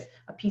 whether it's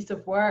a piece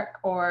of work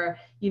or,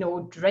 you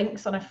know,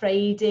 drinks on a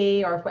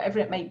Friday or whatever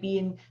it might be,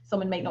 and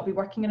someone might not be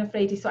working on a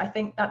Friday. So I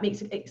think that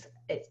makes it's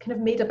kind of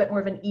made a bit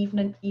more of an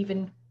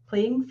even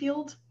playing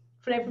field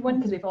for everyone,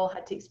 because we've all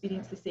had to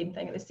experience the same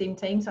thing at the same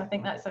time. So I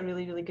think that's a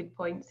really, really good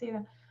point,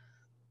 Sarah.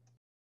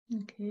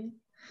 Okay.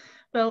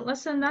 Well,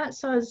 listen,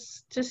 that's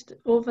us just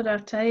over our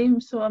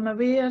time, so I'm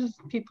aware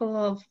people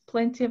have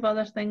plenty of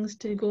other things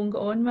to go and get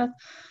on with.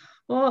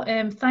 Well,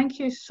 thank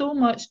you so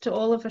much to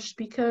all of our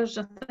speakers.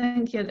 I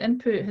think your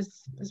input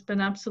has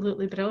been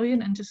absolutely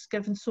brilliant and just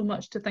given so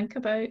much to think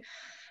about.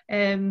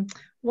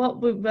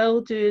 What we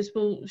will do is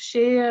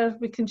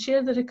we can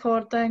share the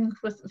recording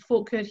with the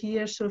folk who are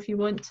here, so if you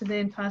want to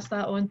then pass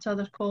that on to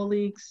other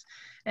colleagues,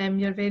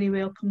 you're very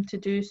welcome to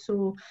do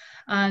so.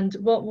 And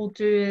what we'll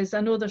do is,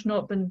 I know there's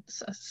not been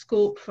a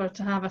scope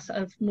to have a sort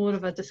of more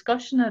of a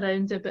discussion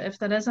around it, but if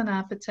there is an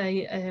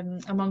appetite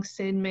amongst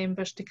SEN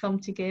members to come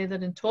together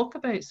and talk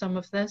about some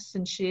of this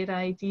and share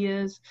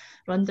ideas,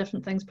 run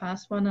different things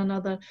past one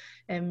another,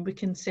 we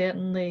can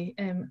certainly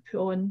put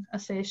on a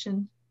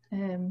session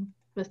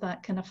with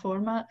that kind of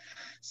format.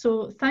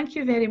 So thank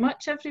you very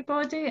much,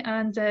 everybody,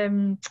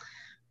 and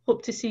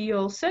hope to see you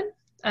all soon.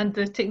 And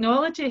the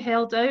technology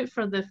held out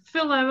for the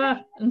full hour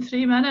and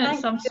 3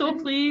 minutes. I'm so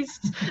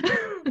pleased.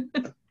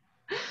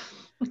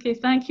 Okay,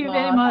 thank you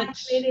very much.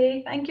 Thanks,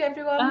 Mary. Thank you,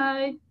 everyone.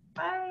 Bye.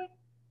 Bye.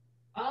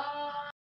 Bye.